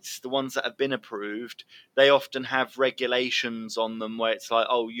sites, the ones that have been approved, they often have regulations on them where it's like,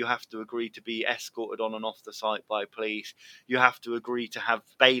 oh, you have to agree to be escorted on and off the site by police. You have to agree to have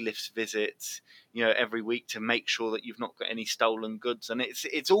bailiffs visits, every week to make sure that you've not got any stolen goods. And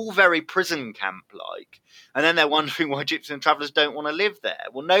it's all very prison camp like. And then they're wondering why gypsies and travellers don't want to live there.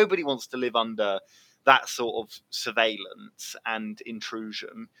 Well, nobody wants to live under that sort of surveillance and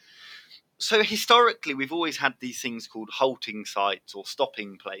intrusion. So historically, we've always had these things called halting sites or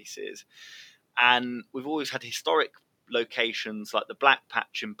stopping places. And we've always had historic locations like the Black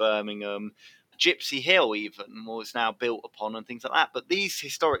Patch in Birmingham, Gypsy Hill even was now built upon and things like that. But these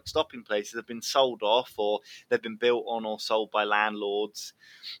historic stopping places have been sold off, or they've been built on or sold by landlords.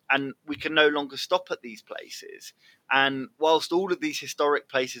 And we can no longer stop at these places. And whilst all of these historic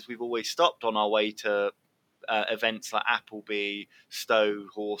places we've always stopped on our way to events like Appleby, Stowe,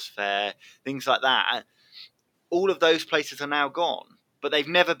 Horse Fair, things like that, all of those places are now gone, but they've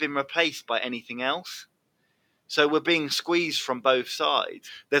never been replaced by anything else. So we're being squeezed from both sides.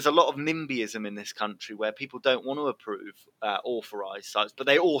 There's a lot of NIMBYism in this country where people don't want to approve authorised sites, but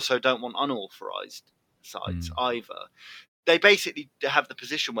they also don't want unauthorised sites either. They basically have the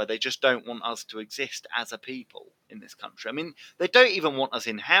position where they just don't want us to exist as a people in this country. I mean, they don't even want us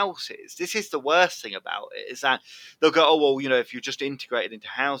in houses. This is the worst thing about it, is that they'll go, oh, well, if you're just integrated into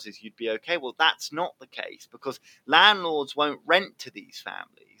houses, you'd be okay. Well, that's not the case, because landlords won't rent to these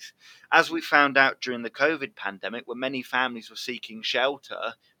families. As we found out during the COVID pandemic, when many families were seeking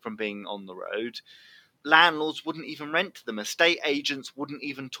shelter from being on the road, landlords wouldn't even rent to them. Estate agents wouldn't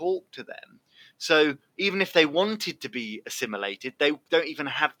even talk to them. So even if they wanted to be assimilated, they don't even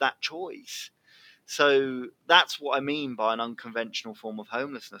have that choice. So that's what I mean by an unconventional form of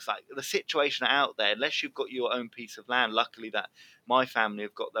homelessness. Like the situation out there, unless you've got your own piece of land, luckily that my family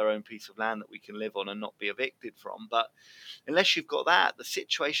have got their own piece of land that we can live on and not be evicted from. But unless you've got that, the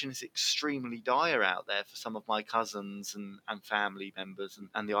situation is extremely dire out there for some of my cousins and family members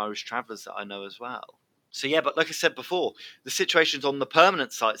and the Irish travellers that I know as well. So yeah, but like I said before, the situations on the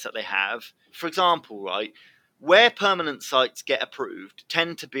permanent sites that they have, for example, right, where permanent sites get approved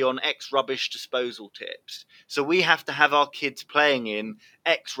tend to be on ex-rubbish disposal tips. So we have to have our kids playing in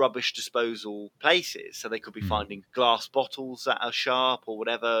ex-rubbish disposal places. So they could be finding glass bottles that are sharp or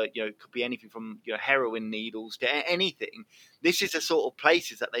whatever, it could be anything from heroin needles to anything. This is the sort of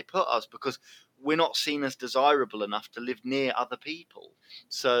places that they put us because we're not seen as desirable enough to live near other people.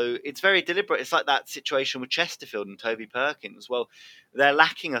 So it's very deliberate. It's like that situation with Chesterfield and Toby Perkins. Well, they're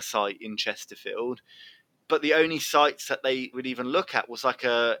lacking a site in Chesterfield, but the only sites that they would even look at was like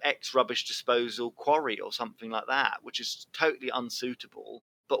a ex-rubbish disposal quarry or something like that, which is totally unsuitable.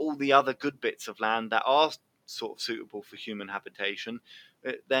 But all the other good bits of land that are sort of suitable for human habitation,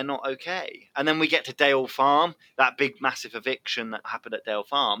 they're not okay. And then we get to Dale Farm, that big massive eviction that happened at Dale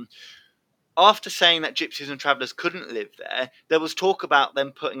Farm. after saying that gypsies and travellers couldn't live there was talk about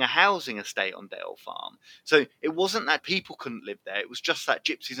them putting a housing estate on Dale Farm. So it wasn't that people couldn't live there, it was just that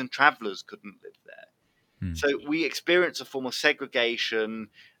gypsies and travellers couldn't live there. So we experienced a form of segregation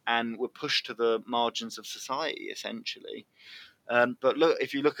and were pushed to the margins of society, essentially. But look,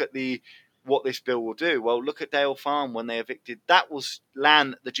 if you look at what this bill will do, well, look at Dale Farm when they evicted. That was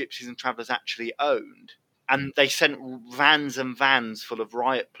land that the gypsies and travellers actually owned. And they sent vans and vans full of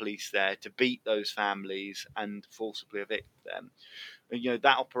riot police there to beat those families and forcibly evict them. And,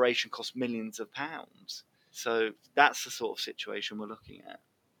 that operation cost millions of pounds. So that's the sort of situation we're looking at.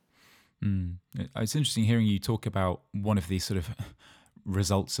 It's interesting hearing you talk about one of these sort of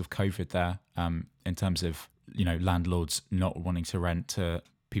results of COVID there, in terms of, landlords not wanting to rent to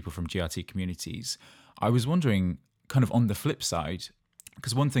people from GRT communities. I was wondering, kind of on the flip side,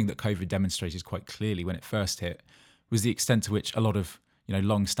 because one thing that COVID demonstrated quite clearly when it first hit was the extent to which a lot of,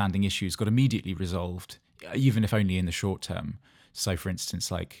 long-standing issues got immediately resolved, even if only in the short term. So, for instance,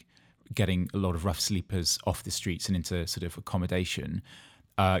 like getting a lot of rough sleepers off the streets and into sort of accommodation.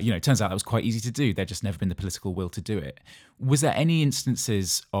 It turns out that was quite easy to do. There'd just never been the political will to do it. Was there any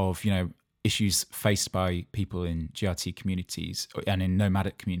instances of, issues faced by people in GRT communities and in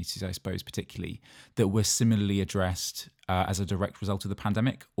nomadic communities, I suppose, particularly, that were similarly addressed as a direct result of the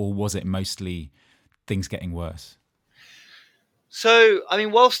pandemic? Or was it mostly things getting worse? So,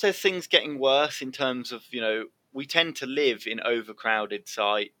 whilst there's things getting worse in terms of, we tend to live in overcrowded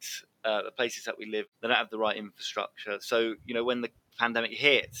sites, the places that we live, they don't have the right infrastructure. So, when the pandemic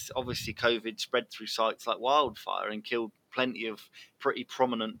hits, obviously COVID spread through sites like wildfire and killed plenty of pretty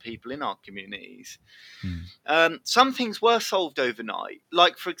prominent people in our communities. Some things were solved overnight,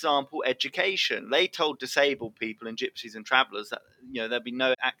 like, for example, education. They told disabled people and gypsies and travellers that, there'd be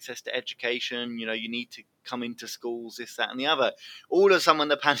no access to education, you need to come into schools, this, that and the other. All of a sudden, when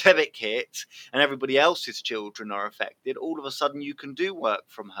the pandemic hits and everybody else's children are affected, all of a sudden you can do work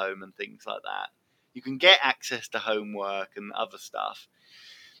from home and things like that. You can get access to homework and other stuff.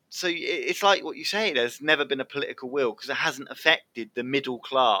 So it's like what you say, there's never been a political will because it hasn't affected the middle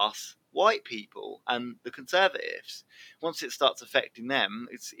class white people and the conservatives. Once it starts affecting them,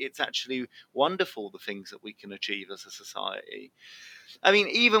 it's actually wonderful, the things that we can achieve as a society.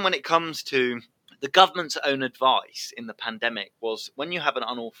 Even when it comes to the government's own advice in the pandemic was, when you have an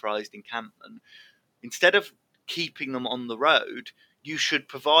unauthorised encampment, instead of keeping them on the road, you should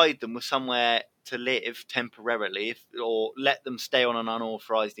provide them with somewhere to live temporarily, or let them stay on an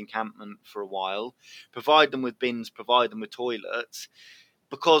unauthorised encampment for a while, provide them with bins, provide them with toilets,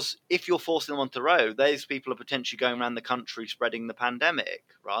 because if you're forcing them onto the road, those people are potentially going around the country spreading the pandemic,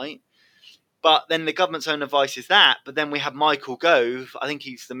 right? But then the government's own advice is that, but then we have Michael Gove, I think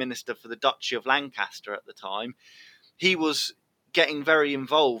he's the Minister for the Duchy of Lancaster at the time, he was getting very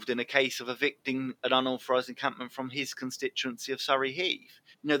involved in a case of evicting an unauthorised encampment from his constituency of Surrey Heath.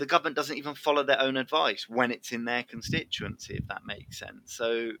 The government doesn't even follow their own advice when it's in their constituency, if that makes sense.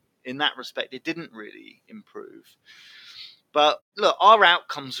 So in that respect, it didn't really improve. But look, our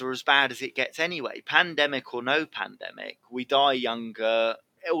outcomes are as bad as it gets anyway. Pandemic or no pandemic, we die younger.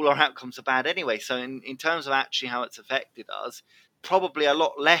 All our outcomes are bad anyway. So in terms of actually how it's affected us, probably a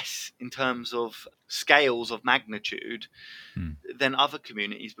lot less in terms of scales of magnitude than other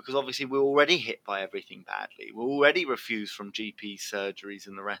communities, because obviously we're already hit by everything badly. We're already refused from GP surgeries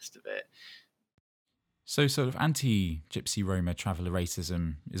and the rest of it. So sort of anti-Gypsy Roma traveller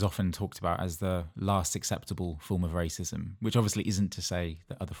racism is often talked about as the last acceptable form of racism, which obviously isn't to say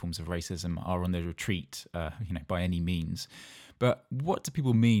that other forms of racism are on the retreat, by any means. But what do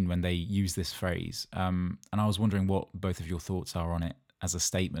people mean when they use this phrase? And I was wondering what both of your thoughts are on it as a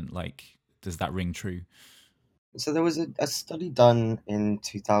statement. Like, does that ring true? So there was a study done in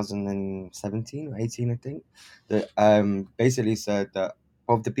 2017 or 18, I think, that basically said that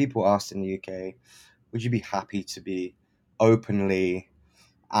of the people asked in the UK, would you be happy to be openly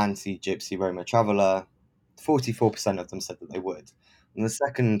anti-Gypsy Roma traveller? 44% of them said that they would. And the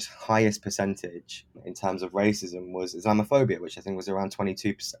second highest percentage in terms of racism was Islamophobia, which I think was around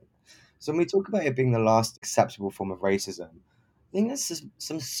 22%. So when we talk about it being the last acceptable form of racism, I think there's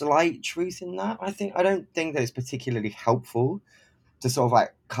some slight truth in that. I don't think that it's particularly helpful to sort of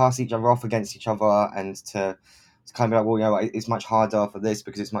like cast each other off against each other and to kind of be like, well, it's much harder for this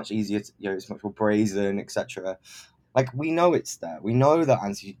because it's much easier, it's much more brazen, etc. Like, we know it's there. We know that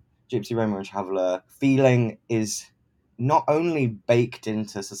anti-Gypsy Roma and traveller feeling is not only baked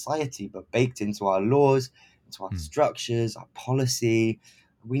into society, but baked into our laws, into our structures, our policy.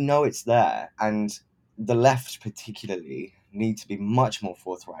 We know it's there. And the left particularly need to be much more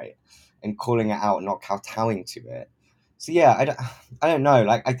forthright in calling it out and not kowtowing to it. So yeah, I don't know.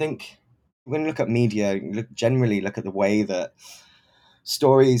 Like, I think When you look at media, generally look at the way that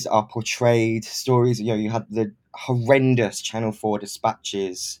stories are portrayed. Stories, you had the horrendous Channel 4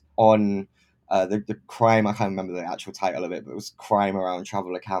 dispatches on the crime. I can't remember the actual title of it, but it was crime around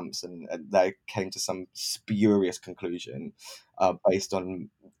traveller camps, and they came to some spurious conclusion based on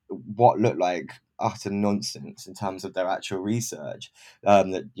what looked like utter nonsense in terms of their actual research.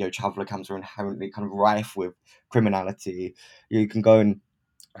 That traveller camps are inherently kind of rife with criminality. You can go and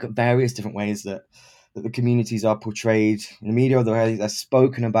look at various different ways that the communities are portrayed in the media, or the way they're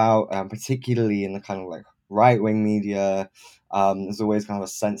spoken about, particularly in the kind of like right wing media. There's always kind of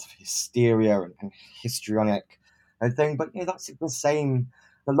a sense of hysteria and histrionic thing, but that's the same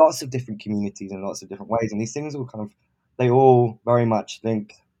for lots of different communities in lots of different ways, and these things all kind of they all very much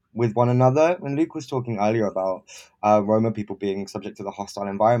link with one another. When Luke was talking earlier about Roma people being subject to the hostile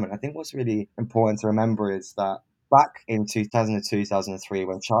environment, I think what's really important to remember is that back in 2002, 2003,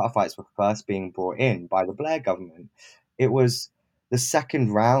 when charter flights were first being brought in by the Blair government, it was the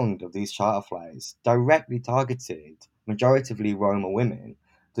second round of these charter flights directly targeted majoritively Roma women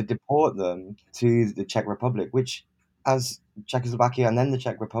to deport them to the Czech Republic, which, as Czechoslovakia and then the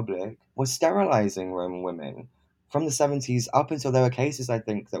Czech Republic, was sterilizing Roma women from the 70s up until there were cases, I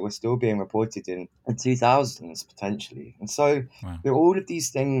think, that were still being reported in the 2000s potentially. And so Wow. all of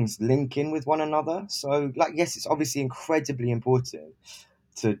these things link in with one another. So, yes, it's obviously incredibly important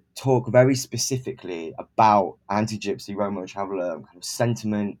to talk very specifically about anti-Gypsy Roma traveller kind of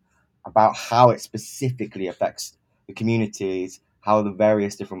sentiment, about how it specifically affects the communities, how the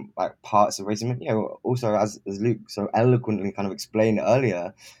various different parts of racism. Also as Luke so eloquently kind of explained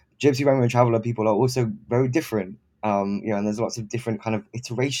earlier, Gypsy Roma traveller people are also very different. And there's lots of different kind of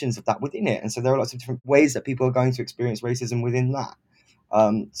iterations of that within it, and so there are lots of different ways that people are going to experience racism within that.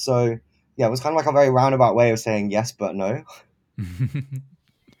 So yeah, it was kind of like a very roundabout way of saying yes but no.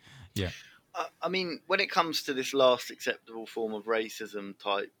 Yeah. I mean, when it comes to this last acceptable form of racism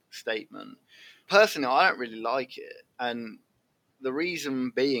type statement, personally, I don't really like it. And the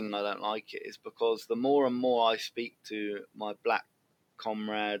reason being I don't like it is because the more and more I speak to my black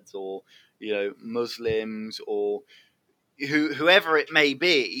comrades, or Muslims, or whoever it may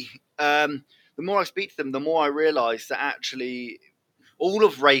be, the more I speak to them, the more I realise that actually all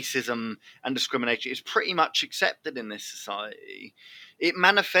of racism and discrimination is pretty much accepted in this society. It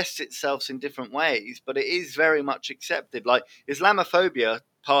manifests itself in different ways, but it is very much accepted. Like Islamophobia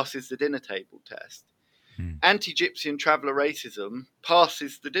passes the dinner table test. Anti-Gypsy and traveller racism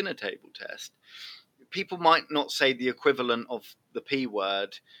passes the dinner table test. People might not say the equivalent of the P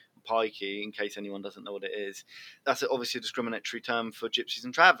word, pikey, in case anyone doesn't know what it is. That's obviously a discriminatory term for gypsies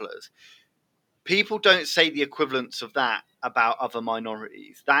and travellers. People don't say the equivalents of that about other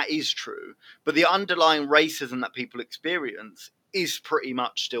minorities. That is true. But the underlying racism that people experience is pretty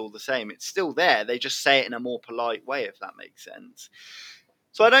much still the same. It's still there. They just say it in a more polite way, if that makes sense.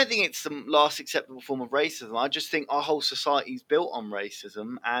 So I don't think it's the last acceptable form of racism. I just think our whole society is built on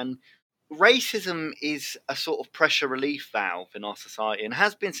racism, and racism is a sort of pressure relief valve in our society and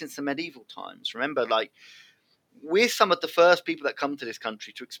has been since the medieval times. Remember, we're some of the first people that come to this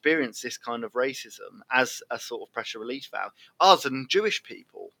country to experience this kind of racism as a sort of pressure relief valve, other than Jewish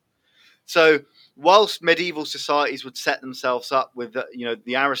people. So whilst medieval societies would set themselves up with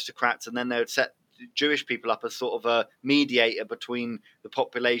the aristocrats, and then they would set Jewish people up as sort of a mediator between the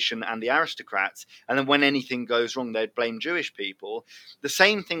population and the aristocrats, and then when anything goes wrong, they'd blame Jewish people. The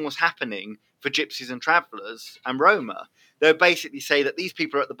same thing was happening for gypsies and travellers and Roma. They would basically say that these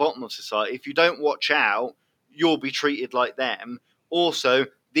people are at the bottom of society. If you don't watch out, you'll be treated like them. Also,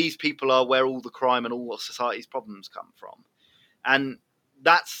 these people are where all the crime and all of society's problems come from. And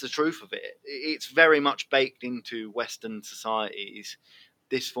that's the truth of it. It's very much baked into Western societies,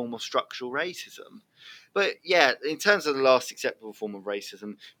 this form of structural racism. But yeah, in terms of the last acceptable form of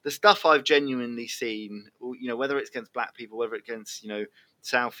racism, the stuff I've genuinely seen, whether it's against black people, whether it's against,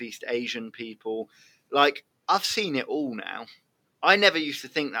 Southeast Asian people, I've seen it all now. I never used to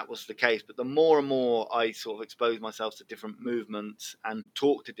think that was the case, but the more and more I sort of expose myself to different movements and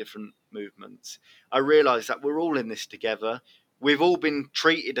talk to different movements, I realise that we're all in this together. We've all been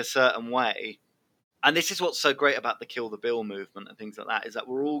treated a certain way. And this is what's so great about the Kill the Bill movement and things like that, is that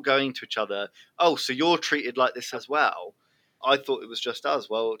we're all going to each other, oh, so you're treated like this as well. I thought it was just us.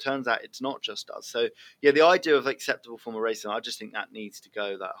 Well, it turns out it's not just us. So, yeah, the idea of acceptable form of racism, I just think that needs to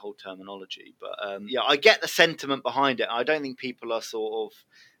go, that whole terminology. But, yeah, I get the sentiment behind it. I don't think people are sort of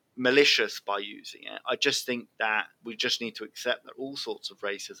malicious by using it. I just think that we just need to accept that all sorts of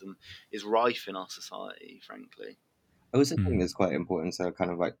racism is rife in our society, frankly. I also think it's quite important to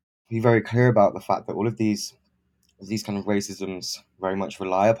kind of be very clear about the fact that all of these these kind of racisms very much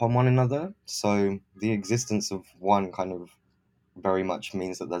rely upon one another. So the existence of one kind of very much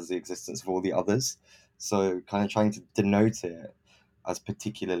means that there's the existence of all the others. So kind of trying to denote it as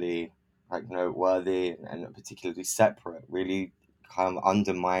particularly like noteworthy and particularly separate really kind of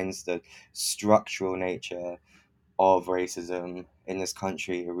undermines the structural nature of racism in this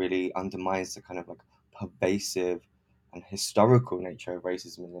country. It really undermines the kind of like pervasive and historical nature of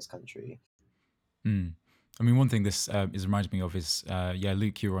racism in this country. Mm. I mean, one thing this is reminding me of is,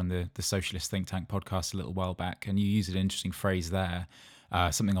 Luke, you were on the Socialist Think Tank podcast a little while back, and you used an interesting phrase there,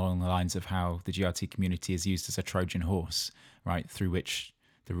 something along the lines of how the GRT community is used as a Trojan horse, right, through which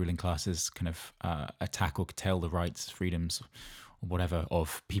the ruling classes kind of attack or curtail the rights, freedoms, or whatever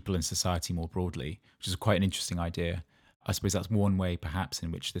of people in society more broadly, which is quite an interesting idea. I suppose that's one way, perhaps,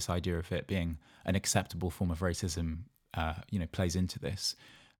 in which this idea of it being an acceptable form of racism, plays into this,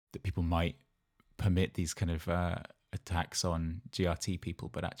 that people might permit these kind of attacks on GRT people,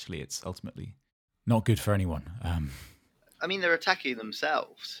 but actually it's ultimately not good for anyone. I mean, they're attacking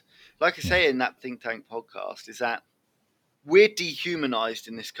themselves. Like I say in that Think Tank podcast, is that we're dehumanized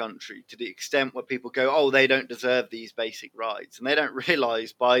in this country to the extent where people go, oh, they don't deserve these basic rights. And they don't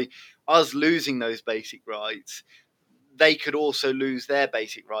realize by us losing those basic rights, they could also lose their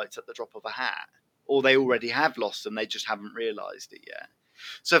basic rights at the drop of a hat. Or they already have lost them, they just haven't realized it yet.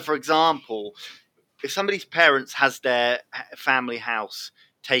 So, for example, if somebody's parents has their family house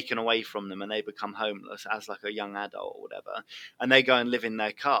taken away from them and they become homeless as like a young adult or whatever, and they go and live in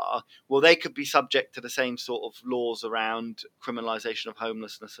their car, well, they could be subject to the same sort of laws around criminalization of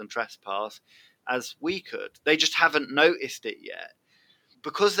homelessness and trespass as we could. They just haven't noticed it yet.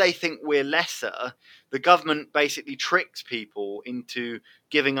 Because they think we're lesser, the government basically tricks people into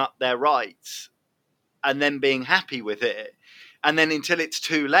giving up their rights and then being happy with it. And then until it's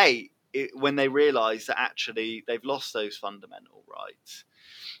too late, when they realize that actually they've lost those fundamental rights.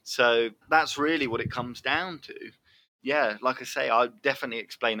 So that's really what it comes down to. Yeah, like I say, I definitely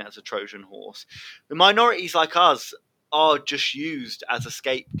explain it as a Trojan horse. The minorities like us are just used as a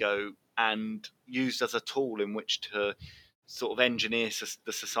scapegoat and used as a tool in which to sort of engineer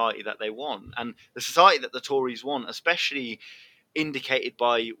the society that they want. And the society that the Tories want, especially indicated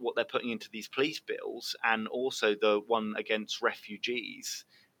by what they're putting into these police bills, and also the one against refugees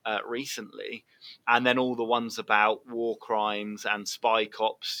recently, and then all the ones about war crimes and spy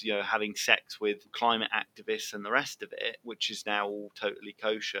cops, having sex with climate activists and the rest of it, which is now all totally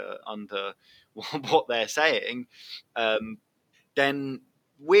kosher under what they're saying, then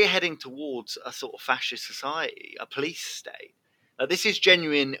we're heading towards a sort of fascist society, a police state. This is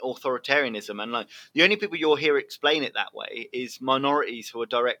genuine authoritarianism, and the only people you'll hear explain it that way is minorities who are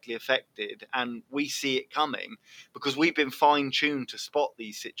directly affected, and we see it coming because we've been fine-tuned to spot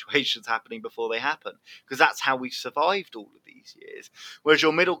these situations happening before they happen, because that's how we've survived all of these years. Whereas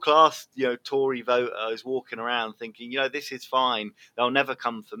your middle-class, Tory voter is walking around thinking, this is fine, they'll never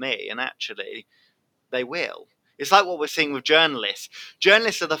come for me, and actually, they will. It's like what we're seeing with journalists.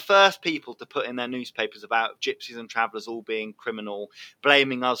 Journalists are the first people to put in their newspapers about gypsies and travellers all being criminal,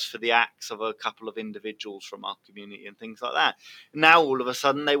 blaming us for the acts of a couple of individuals from our community and things like that. Now, all of a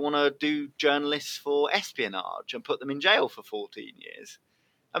sudden, they want to do journalists for espionage and put them in jail for 14 years.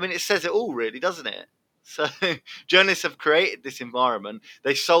 I mean, it says it all, really, doesn't it? So journalists have created this environment.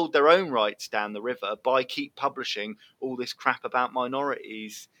 They sold their own rights down the river by keep publishing all this crap about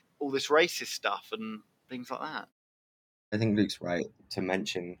minorities, all this racist stuff and things like that. I think Luke's right to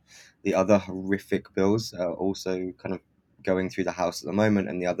mention the other horrific bills also kind of going through the House at the moment,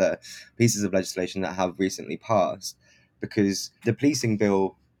 and the other pieces of legislation that have recently passed, because the policing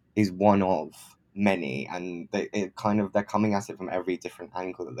bill is one of many, and they're coming at it from every different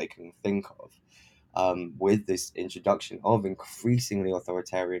angle that they can think of. With this introduction of increasingly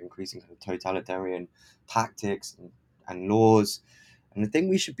authoritarian, increasing kind of totalitarian tactics and laws. And I think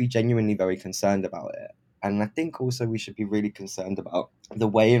we should be genuinely very concerned about it. And I think also we should be really concerned about the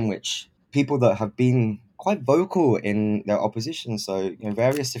way in which people that have been quite vocal in their opposition, so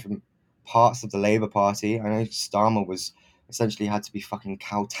various different parts of the Labour Party. I know Starmer was essentially had to be fucking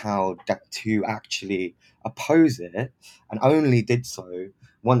kowtowed to actually oppose it, and only did so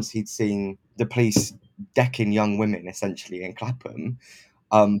once he'd seen the police decking young women essentially in Clapham.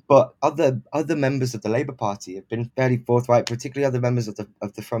 But other members of the Labour Party have been fairly forthright, particularly other members of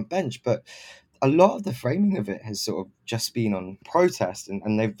the front bench. But a lot of the framing of it has sort of just been on protest,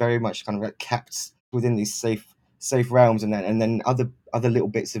 and they've very much kind of like kept within these safe realms, and then other little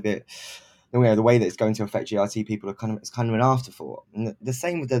bits of it. The way that it's going to affect GRT people it's kind of an afterthought. And the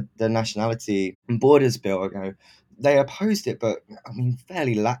same with the nationality and borders bill. they opposed it, but I mean,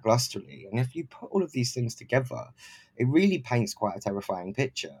 fairly lacklusterly. And if you put all of these things together, it really paints quite a terrifying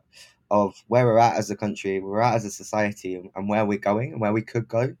picture of where we're at as a country, where we're at as a society, and where we're going and where we could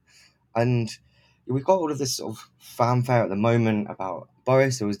go. And we've got all of this sort of fanfare at the moment about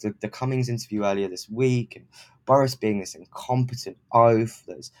Boris. There was the Cummings interview earlier this week, and Boris being this incompetent oaf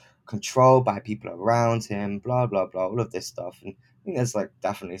that's controlled by people around him, blah, blah, blah, all of this stuff. And I think there's like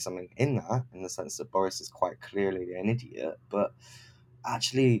definitely something in that, in the sense that Boris is quite clearly an idiot. But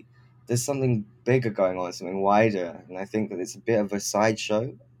actually, there's something bigger going on, something wider. And I think that it's a bit of a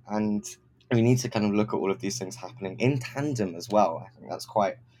sideshow. And we need to kind of look at all of these things happening in tandem as well. I think that's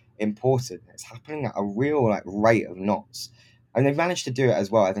quite important. It's happening at a real like rate of knots, and they've managed to do it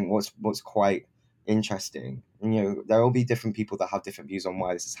as well. I think what's quite interesting, and, there will be different people that have different views on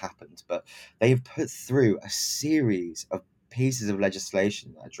why this has happened, but they've put through a series of pieces of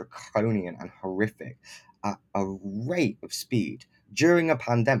legislation that are draconian and horrific at a rate of speed during a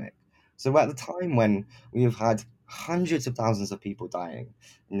pandemic. So at the time when we have had hundreds of thousands of people dying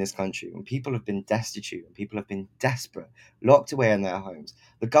in this country, when people have been destitute and people have been desperate, locked away in their homes,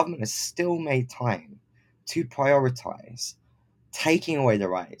 the government has still made time to prioritize taking away the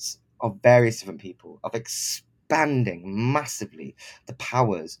rights of various different people, of expanding massively the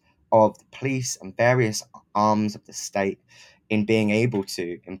powers of the police and various arms of the state in being able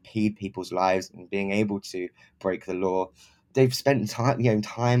to impede people's lives and being able to break the law. They've spent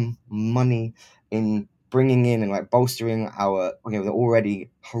time, money in bringing in and like bolstering our, the already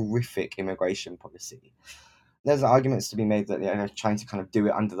horrific immigration policy. There's arguments to be made that they're trying to kind of do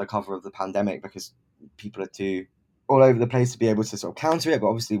it under the cover of the pandemic because people are too all over the place to be able to sort of counter it. But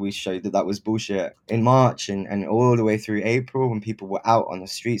obviously we showed that was bullshit in March and all the way through April when people were out on the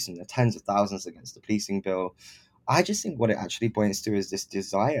streets in the tens of thousands against the policing bill. I just think what it actually points to is this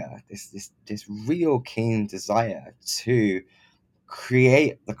desire, this real keen desire to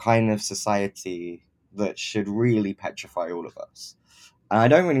create the kind of society that should really petrify all of us. And I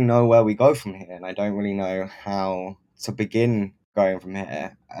don't really know where we go from here, and I don't really know how to begin going from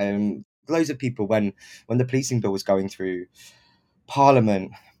here. Loads of people, when the policing bill was going through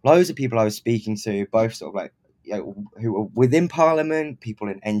Parliament, loads of people I was speaking to, both sort of like, who were within Parliament, people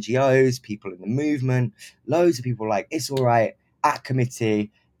in NGOs, people in the movement, loads of people like, it's all right, at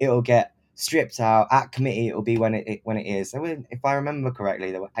committee, it'll get stripped out, at committee, it'll be when it is. If I remember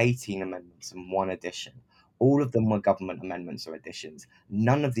correctly, there were 18 amendments and one addition. All of them were government amendments or additions.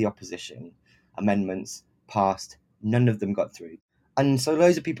 None of the opposition amendments passed. None of them got through. And so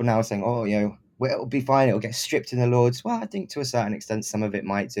loads of people now are saying, oh, well, it'll be fine. It'll get stripped in the Lords. Well, I think to a certain extent, some of it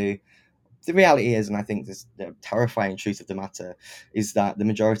might do. The reality is, and I think this, the terrifying truth of the matter, is that the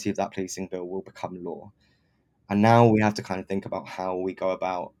majority of that policing bill will become law. And now we have to kind of think about how we go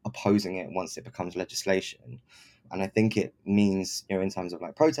about opposing it once it becomes legislation. And I think it means, in terms of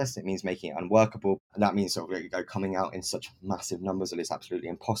like protest, it means making it unworkable. And that means sort of coming out in such massive numbers that it's absolutely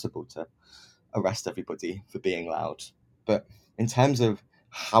impossible to arrest everybody for being loud. But in terms of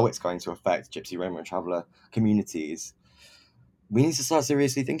how it's going to affect Gypsy, Roma and Traveller communities, we need to start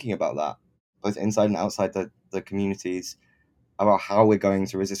seriously thinking about that, both inside and outside the communities, about how we're going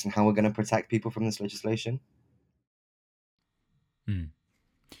to resist and how we're going to protect people from this legislation.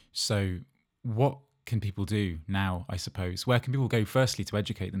 So what can people do now, I suppose? Where can people go firstly to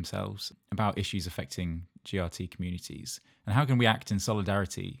educate themselves about issues affecting GRT communities? And how can we act in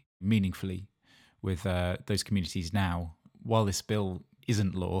solidarity meaningfully with those communities now, while this bill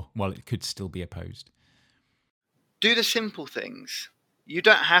isn't law, while it could still be opposed? Do the simple things. You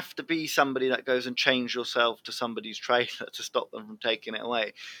don't have to be somebody that goes and change yourself to somebody's trailer to stop them from taking it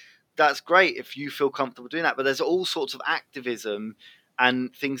away. That's great if you feel comfortable doing that, but there's all sorts of activism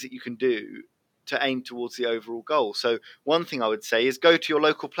and things that you can do to aim towards the overall goal. So one thing I would say is go to your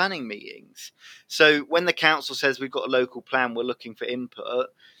local planning meetings. So when the council says we've got a local plan, we're looking for input,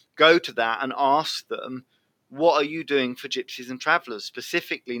 go to that and ask them, what are you doing for gypsies and travellers,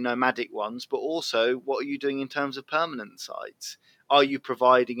 specifically nomadic ones, but also what are you doing in terms of permanent sites? Are you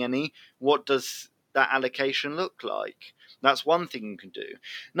providing any? What does that allocation look like? That's one thing you can do.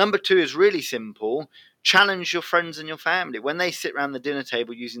 Number two is really simple. Challenge your friends and your family. When they sit around the dinner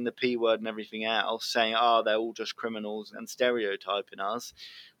table using the P word and everything else, saying, they're all just criminals and stereotyping us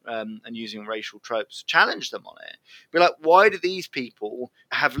and using racial tropes, challenge them on it. Be like, why do these people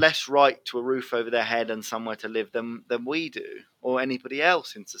have less right to a roof over their head and somewhere to live than we do or anybody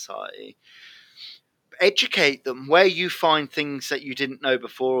else in society? Educate them. Where you find things that you didn't know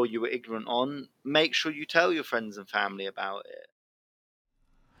before or you were ignorant on, make sure you tell your friends and family about it.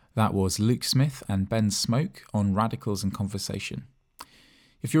 That was Luke Smith and Ben Smoke on Radicals in Conversation.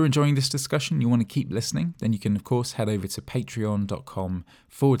 If you're enjoying this discussion and you want to keep listening, then you can of course head over to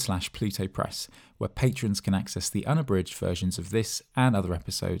patreon.com/Pluto Press, where patrons can access the unabridged versions of this and other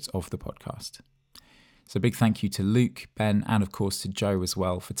episodes of the podcast. So big thank you to Luke, Ben, and of course to Joe as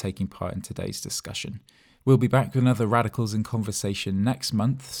well for taking part in today's discussion. We'll be back with another Radicals in Conversation next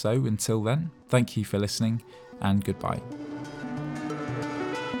month, so until then, thank you for listening and goodbye.